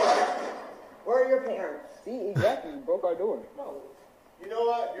 Where are your parents? See, exactly. You broke our door. You know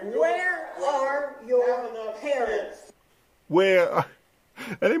what? You're doing- Where are your Have enough parents? sense. Where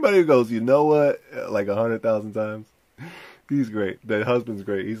anybody who goes, you know what, like 100,000 times, he's great. That husband's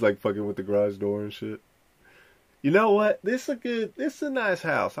great. He's like fucking with the garage door and shit. You know what? This is a nice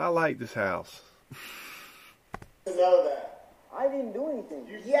house. I like this house. To know that. I didn't do anything.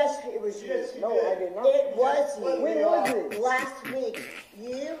 Yes, it was you. Yes, you No, did. I did not. It was you. When was it? Last week.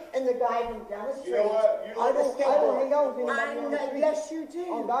 You and the guy from down the street. You know what? You On the don't- I don't hang skateboard. out with anybody I on the know. street. Yes, you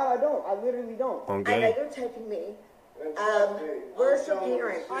do. On God, I don't. I literally don't. On I know game. you're taking me. And trust me, Where's your I'm telling you.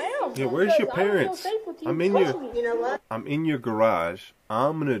 parents? I am. Yeah, where's your Because I don't feel parents? safe with you I'm in touching your- me. You know what? I'm in your garage.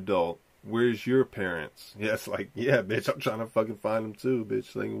 I'm an adult. Where's your parents? Yeah, it's like, yeah, bitch, I'm trying to fucking find them too,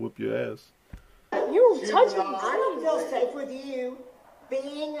 bitch, so they can whoop your ass. You were touching me. I don't feel safe with you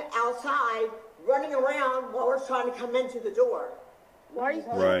being outside, running around while we're trying to come into the door. Why are you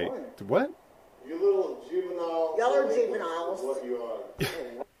Right. What? You little juvenile. Y'all are juveniles. What you are.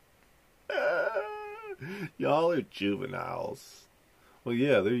 Y'all are juveniles. Well,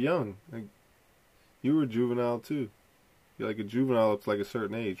 yeah, they're young. Like, you were a juvenile too. You're like a juvenile up to like a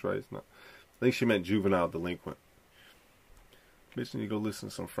certain age, right? It's not. I think she meant juvenile delinquent. Bitch, need to go listen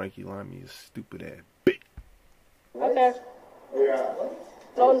to some Frankie Lymie, you stupid ass bitch. Okay. Yeah.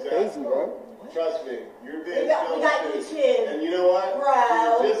 Don't Crazy, bro. Trust me, you're being We got filmed you too. too. And you know what?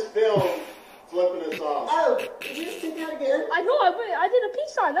 Bro. You just filmed flipping us off. Oh, did you just do that again? I know. I did a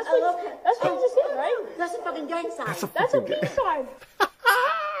peace sign. That's what. Oh, okay. That's what you just did, right? That's a fucking gang sign. That's a That's a fucking peace sign.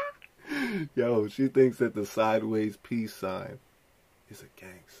 Yo, she thinks that the sideways peace sign is a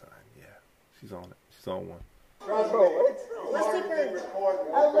gang sign. Yeah, she's on it. She's on one. Trust me. Let's see her.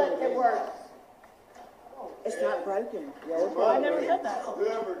 Oh, look, it works. It's not broken. Yeah, we're part I of the never game. said that.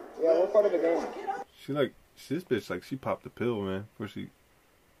 Yeah, we're part of the game. She like this bitch like she popped the pill, man.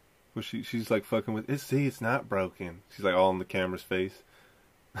 She's like fucking with it. See, it's not broken. She's like all in the camera's face.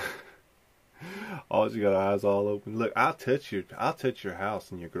 All she got her eyes all open. Look, I'll touch your house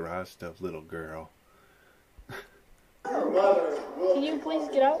and your garage stuff, little girl. Can you please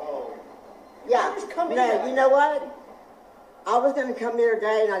get out? Yeah. No, you know what? I was going to come here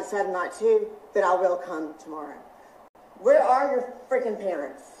today and I decided not to, but I will come tomorrow. Where are your freaking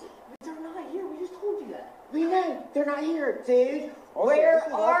parents? They're not here. We just told you that. We know. They're not here, dude. Where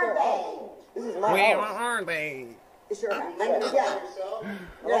are they? This is my Where house. are they? It's your house. Yeah.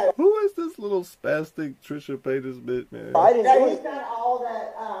 No, Who is this little spastic Trisha Paytas bitch, man? I didn't no, do he's it. got all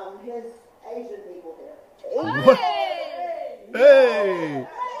the, his Asian people here. What? Hey!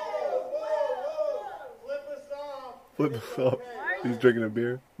 Flip us off. He's drinking a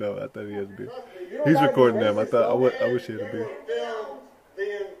beer? No, I thought he has a beer. He's recording them. I wish he had a beer.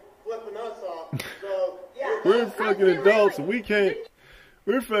 Being flipping us off. So We're fucking adults. We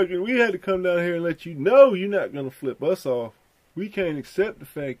We had to come down here and let you know you're not gonna flip us off. We can't accept the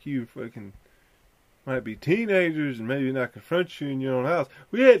fact you fucking might be teenagers and maybe not confront you in your own house.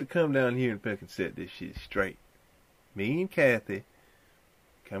 We had to come down here and fucking set this shit straight. Me and Kathy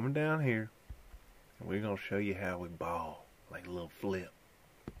coming down here, and we're gonna show you how we ball like a little flip.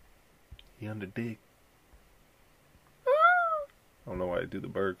 You under dig? I don't know why I do the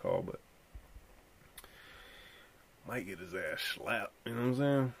bird call, but might get his ass slapped. You know what I'm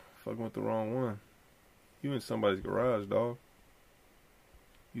saying? Fucking with the wrong one. You in somebody's garage, dog.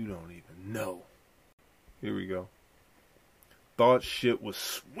 You don't even know. Here we go. Thought shit was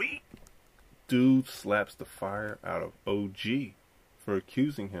sweet. Dude slaps the fire out of OG for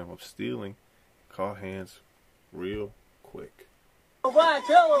accusing him of stealing. Caught hands real quick. What?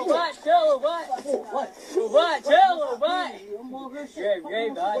 Tell her what? Tell her what? What? Tell her what?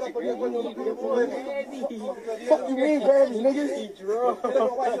 Great, dog. Fuck you mean, baby, nigga?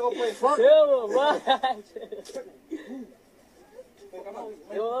 Tell her what?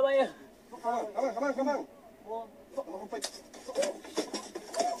 Come on.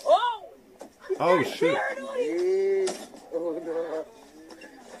 Oh shit.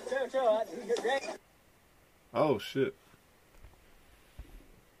 Oh shit.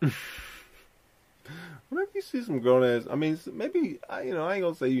 Whenever you see some grown ass, I mean, maybe I ain't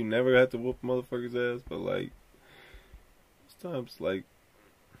gonna say you never have to whoop motherfuckers' ass, but like sometimes like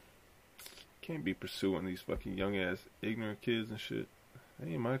can't be pursuing these fucking young ass ignorant kids and shit.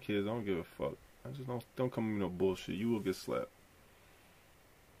 They ain't my kids. I don't give a fuck. I just don't come with no bullshit. You will get slapped.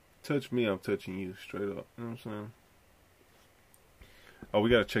 Touch me, I'm touching you straight up. You know what I'm saying? Oh, we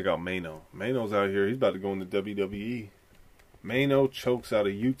gotta check out Mano. Mano's out here. He's about to go in the WWE. Mano chokes out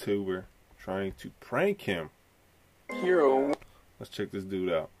a YouTuber trying to prank him. Hero. Let's check this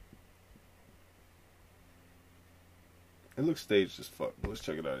dude out. It looks staged as fuck, but let's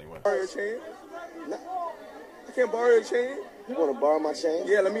check it out anyway. Borrow your chain? I can't borrow your chain. You want to borrow my chain?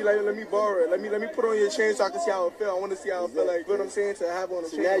 Yeah, let me borrow it. Let me put on your chain so I can see how it feel. I want to see how it feel like. You know what I'm saying? To have on a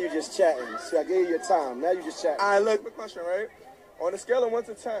chain. Now you're just chatting. See, I gave you your time. Now you're just chatting. Alright, look, quick question, right? On a scale of 1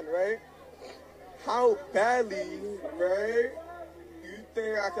 to 10, right? How badly, right? You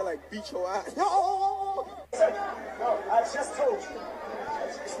think I could like beat your ass? No, I just told you.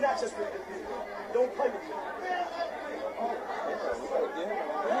 It's not just with the video. Don't play with me.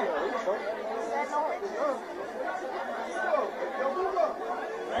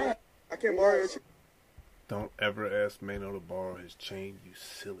 I can't borrow your chain. Don't ever ask Mano to borrow his chain, you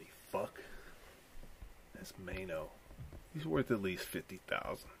silly fuck. That's Mano. He's worth at least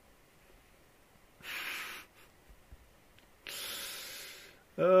 50,000.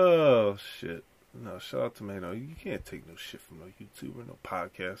 Oh shit. No, shout out to Mano. You can't take no shit from no YouTuber, no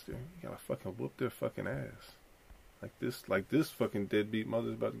podcaster. You gotta fucking whoop their fucking ass. Like this fucking deadbeat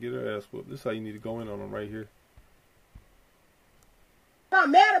mother's about to get her ass whooped. This is how you need to go in on them right here. What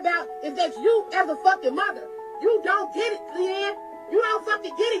I'm mad about is that you as a fucking mother, you don't get it, Leanne. You don't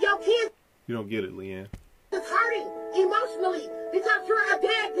fucking get it. Your kids You don't get it, Leanne. is hurting emotionally because you're a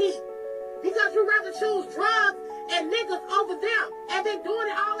deadbeat. Because you rather choose drugs and niggas over them and been doing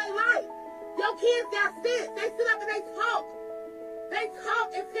it all their life. Your kids got sick. They sit up and they talk. They talk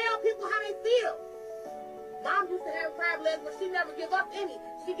and tell people how they feel. Mom used to have crab legs, but she never give us any.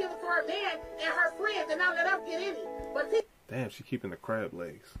 She give it to her man and her friends and not let us get any. But Damn, she keeping the crab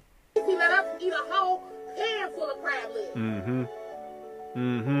legs. she let us eat a whole pan full of crab legs. Mm-hmm.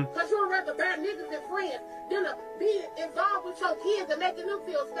 Mm-hmm. Because you would rather burn niggas and friends than to be involved with your kids and making them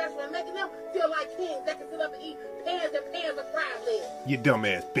feel special and making them feel like kings that can sit up and eat pans and pans of crab legs. You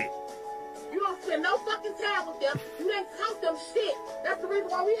dumbass bitch. You don't spend no fucking time with them. You ain't taught them shit. That's the reason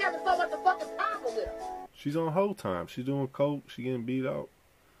why we having so much of fucking problem with them. She's on whole time. She's doing coke. She getting beat out.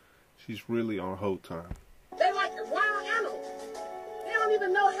 She's really on whole time. They like wild animals. They don't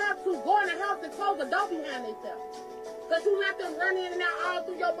even know how to go in the house and close the door behind themselves. Because you let them run in and out all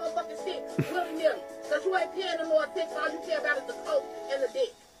through your motherfucking shit willy-nilly. Because you ain't paying them more attention. All you care about is the coke and the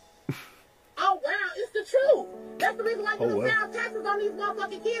dick. Oh, wow. It's the truth. That's the reason why you don't pay taxes on these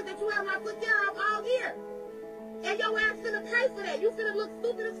motherfucking kids that you have not put care of all year. And your ass finna pay for that. You finna look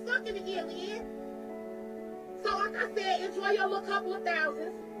stupid as fuck in the end, Leanne. So, like I said, enjoy your little couple of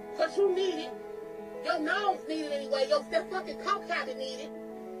thousands. Because you need it. Your nose need it anyway. That fucking coke habit need it.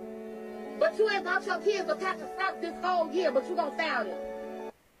 But you ain't bought your kids a pack of socks this whole year, but you gonna foul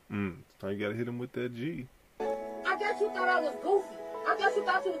them. So you gotta hit him with that G. I guess you thought I was goofy. I guess you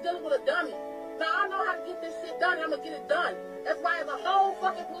thought you was dealing with a dummy. Now I know how to get this shit done, and I'm gonna get it done. That's why there's a whole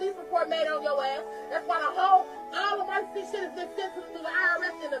fucking police report made on your ass. That's why all of my shit has been sent to the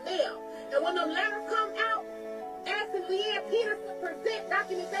IRS in the mail. And when them letters come out, asking Leanne Peterson present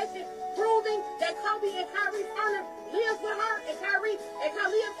documentation proving that Kobe and Kyrie Turner lives with her and Kyrie and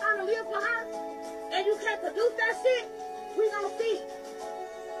Kalia Turner lives with her, and you can't produce that shit, we gonna see.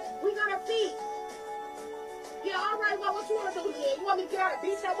 We gonna see. Yeah, all right, well, what you wanna do, Leanne? You want me to get out and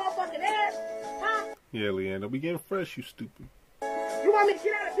beat your motherfucking ass? Huh? Yeah, Leanne, don't be getting fresh, you stupid. You want me to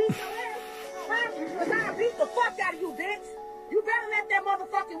get out and beat your ass? Huh? Because I'll beat the fuck out of you, bitch. You better let that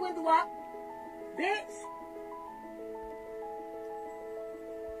motherfucking window up, bitch.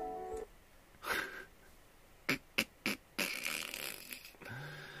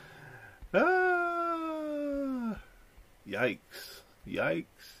 Yikes. Yikes.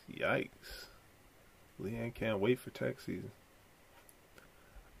 Yikes. Leanne can't wait for tax season.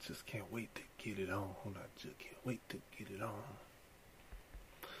 Just can't wait to get it on. I just can't wait to get it on.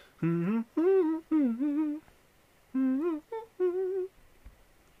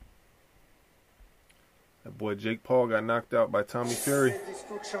 That boy Jake Paul got knocked out by Tommy Fury. That's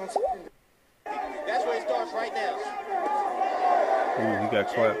where it starts right now. Ooh, he got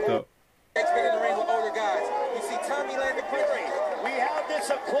clapped up. Next man in the ring with older guys. You see Tommy landing punch. We have this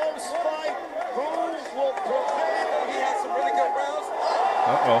a close fight. Who will prevail? He has some really good rounds.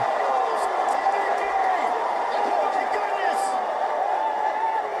 Uh-oh.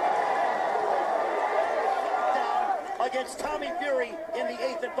 Against Tommy Fury in the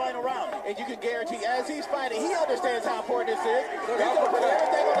 8th and final round. And you can guarantee, as he's fighting, he understands how important this is. He's going to put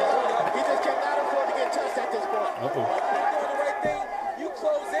everything on this one. He just cannot afford to get touched at this point. Uh-oh. You're doing the right thing. You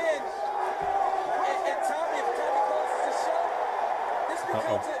close in. And Tommy, if Tommy closes the show, this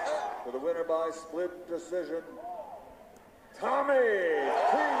becomes For the winner by split decision, Tommy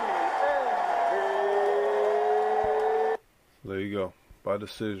TNT. There you go. By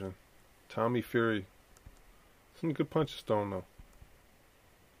decision. Tommy Fury. Some good punches thrown though.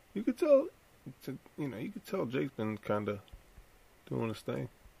 You could tell, you could tell Jake's been kind of doing his thing.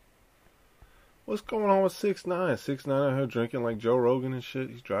 What's going on with 6ix9ine? 6ix9ine out here drinking like Joe Rogan and shit.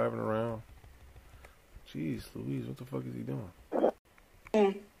 He's driving around. Jeez Louise, what the fuck is he doing?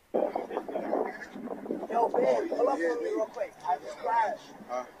 Yo, babe, pull up on me real quick. I just crashed.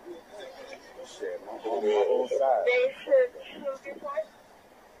 Shit, my own side.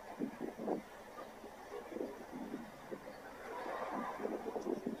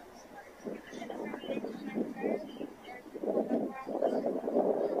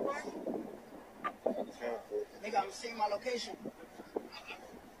 Nigga, I'm seeing my location.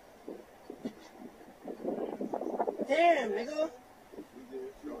 Damn, nigga.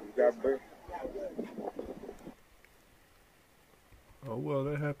 You got break. Oh well,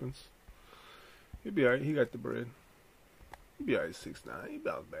 that happens. He'll be alright. He got the bread. He'll be alright. 6ix9ine. He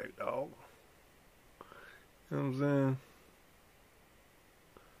bounce back, dog. You know what I'm saying?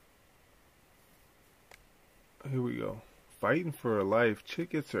 Here we go. Fighting for her life, chick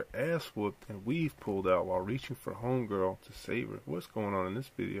gets her ass whooped and weave pulled out while reaching for homegirl to save her. What's going on in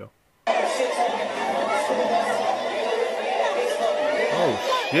this video? Oh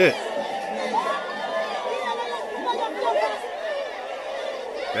shit.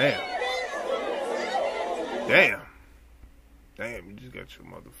 Damn. Damn. Damn, you just got your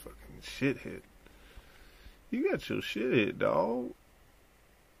motherfucking shit hit. You got your shit hit, dog.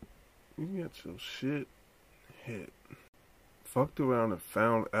 You got your shit hit. Fucked around and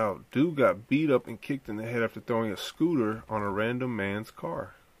found out. Dude got beat up and kicked in the head after throwing a scooter on a random man's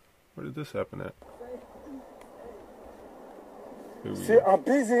car. Where did this happen at? C'est un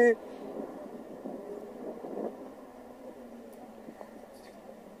baiser.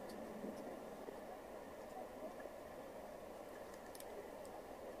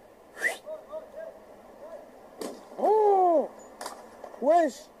 Oh!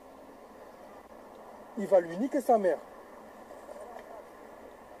 Wesh! Il va lui niquer sa mère.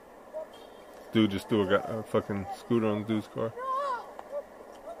 Dude just threw a fucking scooter on the dude's car.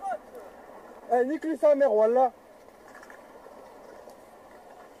 Eh, nique-lui sa mère, wallah.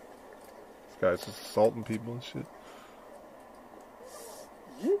 This guy's just assaulting people and shit.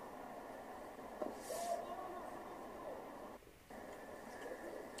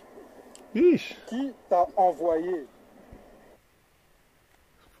 Yeesh. Qui t'a envoyé?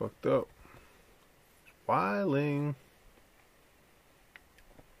 It's fucked up. Wilding.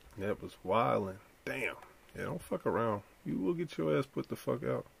 That was wilding. Damn. Yeah, don't fuck around. You will get your ass put the fuck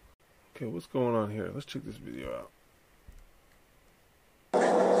out. Okay, what's going on here? Let's check this video out.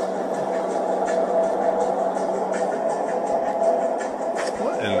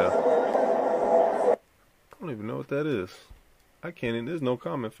 What in the... I don't even know what that is. I can't even... There's no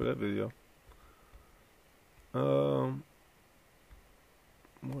comment for that video.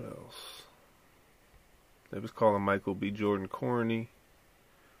 What else? They was calling Michael B. Jordan corny.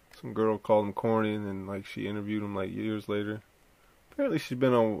 Some girl called him corny, and then like she interviewed him like years later. Apparently she's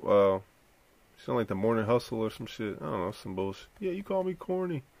been on she's on like the Morning Hustle or some shit. I don't know, some bullshit. Yeah, you call me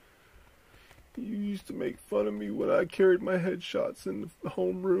corny. You used to make fun of me when I carried my headshots in the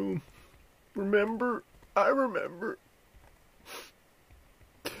homeroom. Remember? I remember.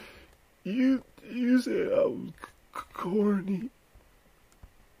 You said I was corny.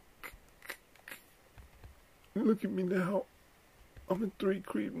 Look at me now. I'm in 3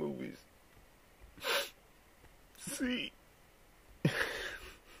 Creed movies. See?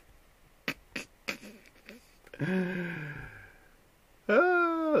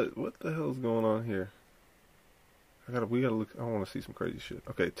 What the hell's going on here? We gotta look. I want to see some crazy shit.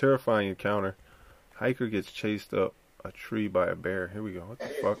 Okay, terrifying encounter. Hiker gets chased up a tree by a bear. Here we go. What the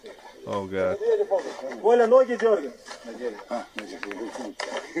fuck? Oh god.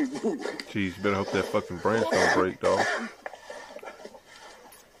 Jeez, better hope that fucking branch don't break, dog.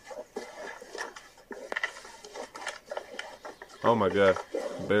 Oh my god.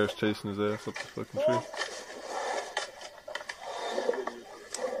 The bear's chasing his ass up the fucking tree.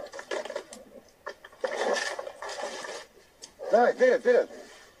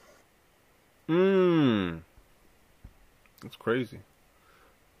 That's crazy.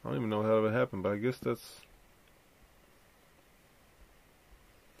 I don't even know how that happened, but I guess that's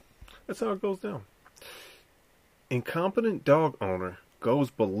how it goes down. Incompetent dog owner goes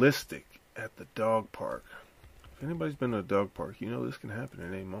ballistic at the dog park. If anybody's been to a dog park, you know this can happen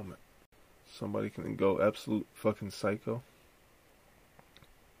at any moment. Somebody can go absolute fucking psycho.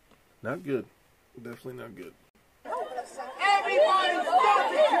 Not good. Definitely not good. Everybody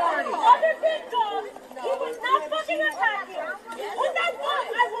stop recording! Other big dog, he was not fucking attacking. Put that phone,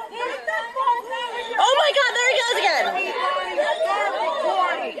 I will break that phone. Oh my god, there he goes again! Everybody stop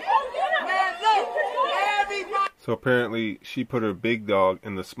recording! Man, look! Everybody! So apparently she put her big dog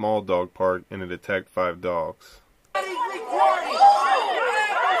in the small dog park and it attacked 5 dogs.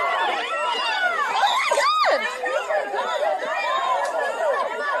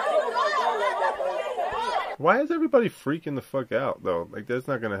 Why is everybody freaking the fuck out, though? Like, that's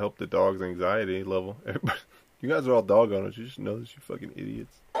not going to help the dog's anxiety level. Everybody, you guys are all dog owners. You should know this, you fucking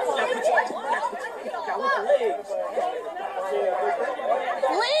idiots. Leave!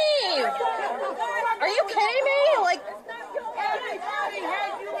 Are you kidding me? Like... Everybody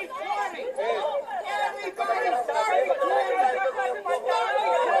has you recording! Everybody stop recording!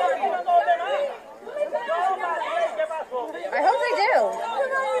 I hope they do.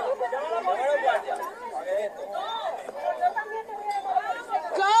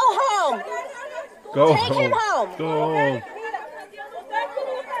 Go home. Go Take home. him home. Go home.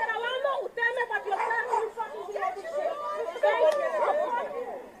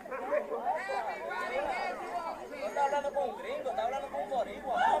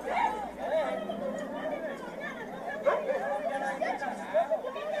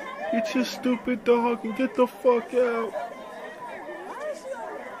 Get your stupid dog and get the fuck out.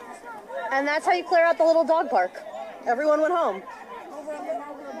 And that's how you clear out the little dog park. Everyone went home.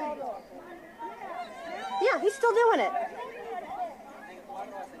 Yeah, he's still doing it.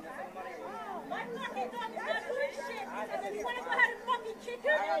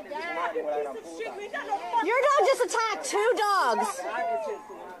 Your dog just attacked 2 dogs.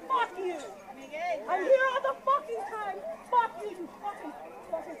 Fuck you! I'm here all the fucking time. Fuck you!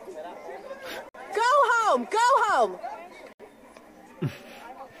 Go home! Go home!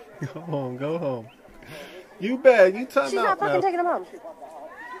 Go home, go home. You bad, you time She's out not fucking now. taking him home.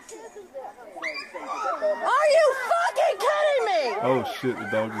 Are you fucking kidding me? Oh shit, the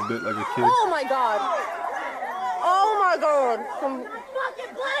dog is bit like a kid. Oh my god. Oh my god.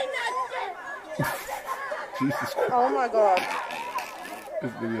 Fucking blame that shit! Jesus Christ. Oh my god.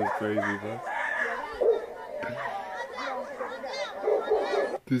 This video is crazy, bro.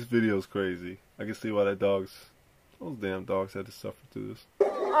 This video is crazy. I can see why those damn dogs had to suffer through this.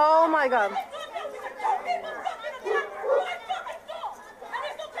 Oh my god.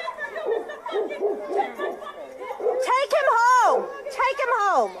 Take him home! Take him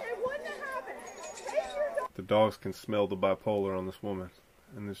home! The dogs can smell the bipolar on this woman,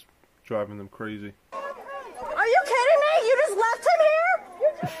 and it's driving them crazy. Are you kidding me? You just left him here?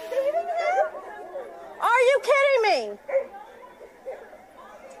 Are you kidding me?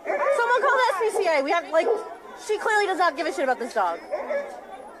 Someone call the SPCA. We have, like, she clearly does not give a shit about this dog.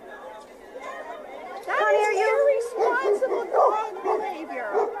 Honey, are you irresponsible dog behavior?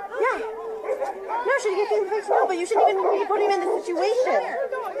 Yeah. No, she didn't get the information. No, but you shouldn't even be putting him in this situation.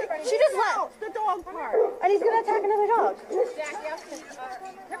 She just left. The dog part. And he's gonna attack another dog.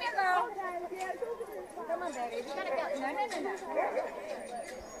 Come here, girl.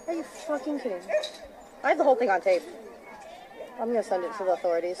 Are you fucking kidding? I have the whole thing on tape. I'm gonna send it to the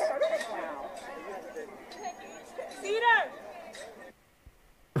authorities.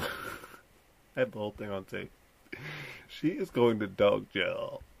 I have the whole thing on tape. She is going to dog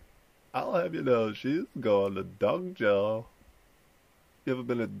jail. I'll have you know, she's going to dog jail. You ever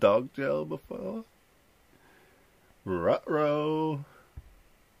been to dog jail before? Ruh-roh.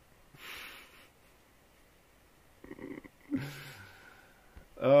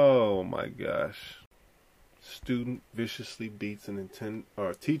 Oh my gosh. Student viciously beats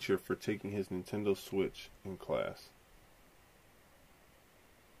a teacher for taking his Nintendo Switch in class.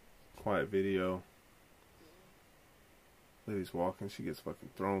 Quiet video. Lady's walking, she gets fucking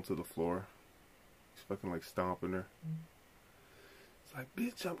thrown to the floor. He's fucking like stomping her. It's like,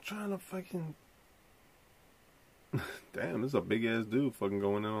 bitch, I'm trying to fucking... Damn, this is a big ass dude fucking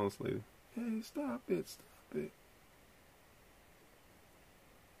going in on this lady. Hey, stop it, stop it.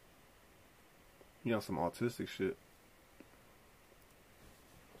 You know, some autistic shit.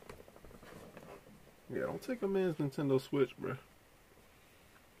 Yeah, don't take a man's Nintendo Switch, bruh.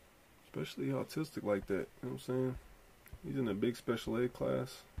 Especially autistic like that, you know what I'm saying? He's in a big special ed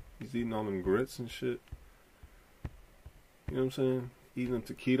class. He's eating all them grits and shit. You know what I'm saying? Eating them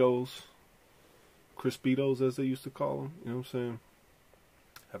taquitos. Crispitos, as they used to call them. You know what I'm saying?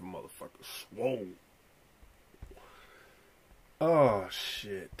 Have a motherfucker swole. Oh,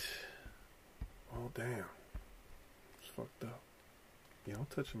 shit. Oh, damn. It's fucked up. Yeah, don't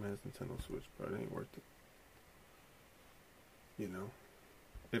touch a man's Nintendo Switch, bro. It ain't worth it. You know?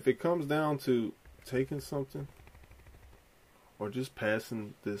 If it comes down to taking something, or just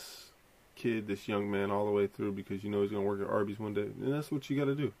passing this kid, this young man, all the way through because you know he's going to work at Arby's one day, then that's what you got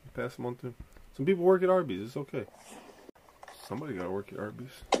to do. You pass him on through. Some people work at Arby's. It's okay. Somebody got to work at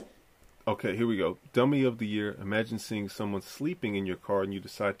Arby's. Okay, here we go. Dummy of the year. Imagine seeing someone sleeping in your car and you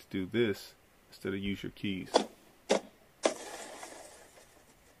decide to do this instead of use your keys.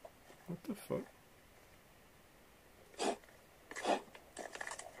 What the fuck?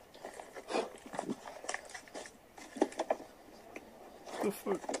 What the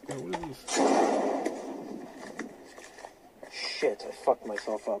fuck? Yeah, what is this? Shit, I fucked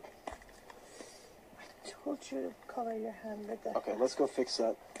myself up. I told you to color your hand with that. Okay, let's go fix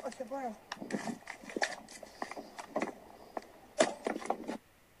that. Okay, bye.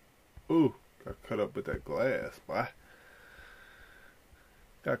 Ooh, got cut up with that glass, bye.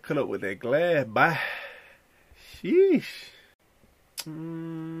 Got cut up with that glass, bye. Sheesh.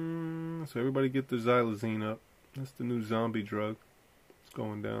 So everybody get their xylazine up. That's the new zombie drug. It's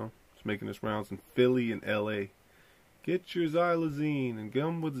going down. It's making its rounds in Philly and LA. Get your xylazine and get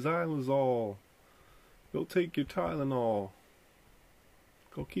them with xylazole. Go take your Tylenol.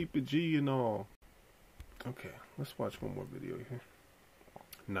 Go keep it G and all. Okay, let's watch one more video here.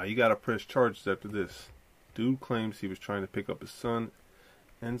 Now you gotta press charges after this. Dude claims he was trying to pick up his son.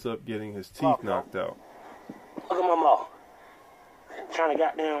 Ends up getting his teeth knocked out. Look at my mouth. I'm trying to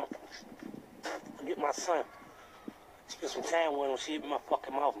goddamn get my son. Spend some time with him. She hit my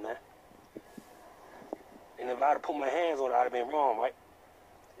fucking mouth, man. And if I'd have put my hands on it, I'd have been wrong, right?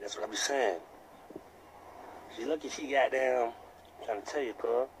 That's what I be saying. She lucky she goddamn, I'm trying to tell you,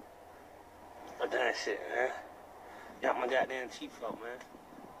 cuz. I done shit, man. Got my goddamn teeth out, man.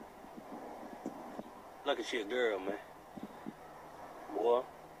 Lucky she a girl, man. Boy,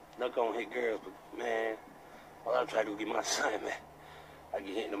 not gonna hit girls, but man, all I'm trying to do is get my son, man. I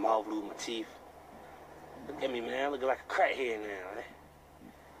get hit in the mouth, lose my teeth. Look at me, man. I look like a crackhead now, man.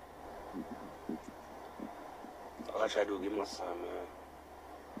 All I try to do is get my son, man.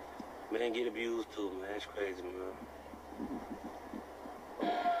 Man, get abused too, man. It's crazy, man.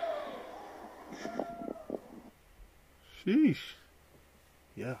 Sheesh.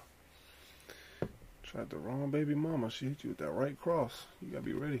 Yeah. Tried the wrong baby mama. She hit you with that right cross. You gotta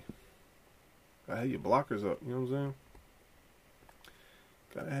be ready. Gotta have your blockers up. You know what I'm saying?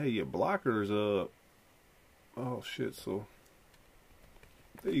 Gotta have your blockers up. Oh, shit. So,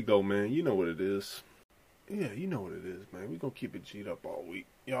 there you go, man. You know what it is. Yeah, you know what it is, man. We gonna keep it G'd up all week.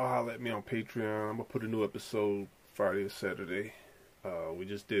 Y'all holler at me on Patreon. I'm gonna put a new episode Friday or Saturday. We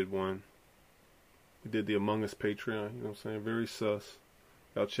just did one. We did the Among Us Patreon. You know what I'm saying? Very sus.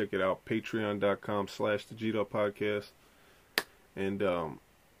 Y'all check it out. Patreon.com/the G'd Up Podcast. And,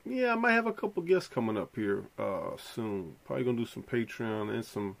 yeah, I might have a couple guests coming up here soon. Probably gonna do some Patreon and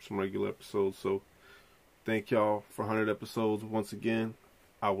some regular episodes. So, thank y'all for 100 episodes once again.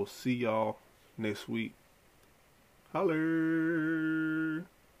 I will see y'all next week. Holler!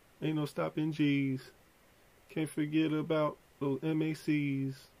 Ain't no stopping G's. Can't forget about those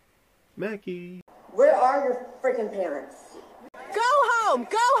MACs. Mackie. Where are your American parents. Go home!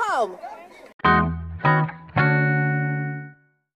 Go home!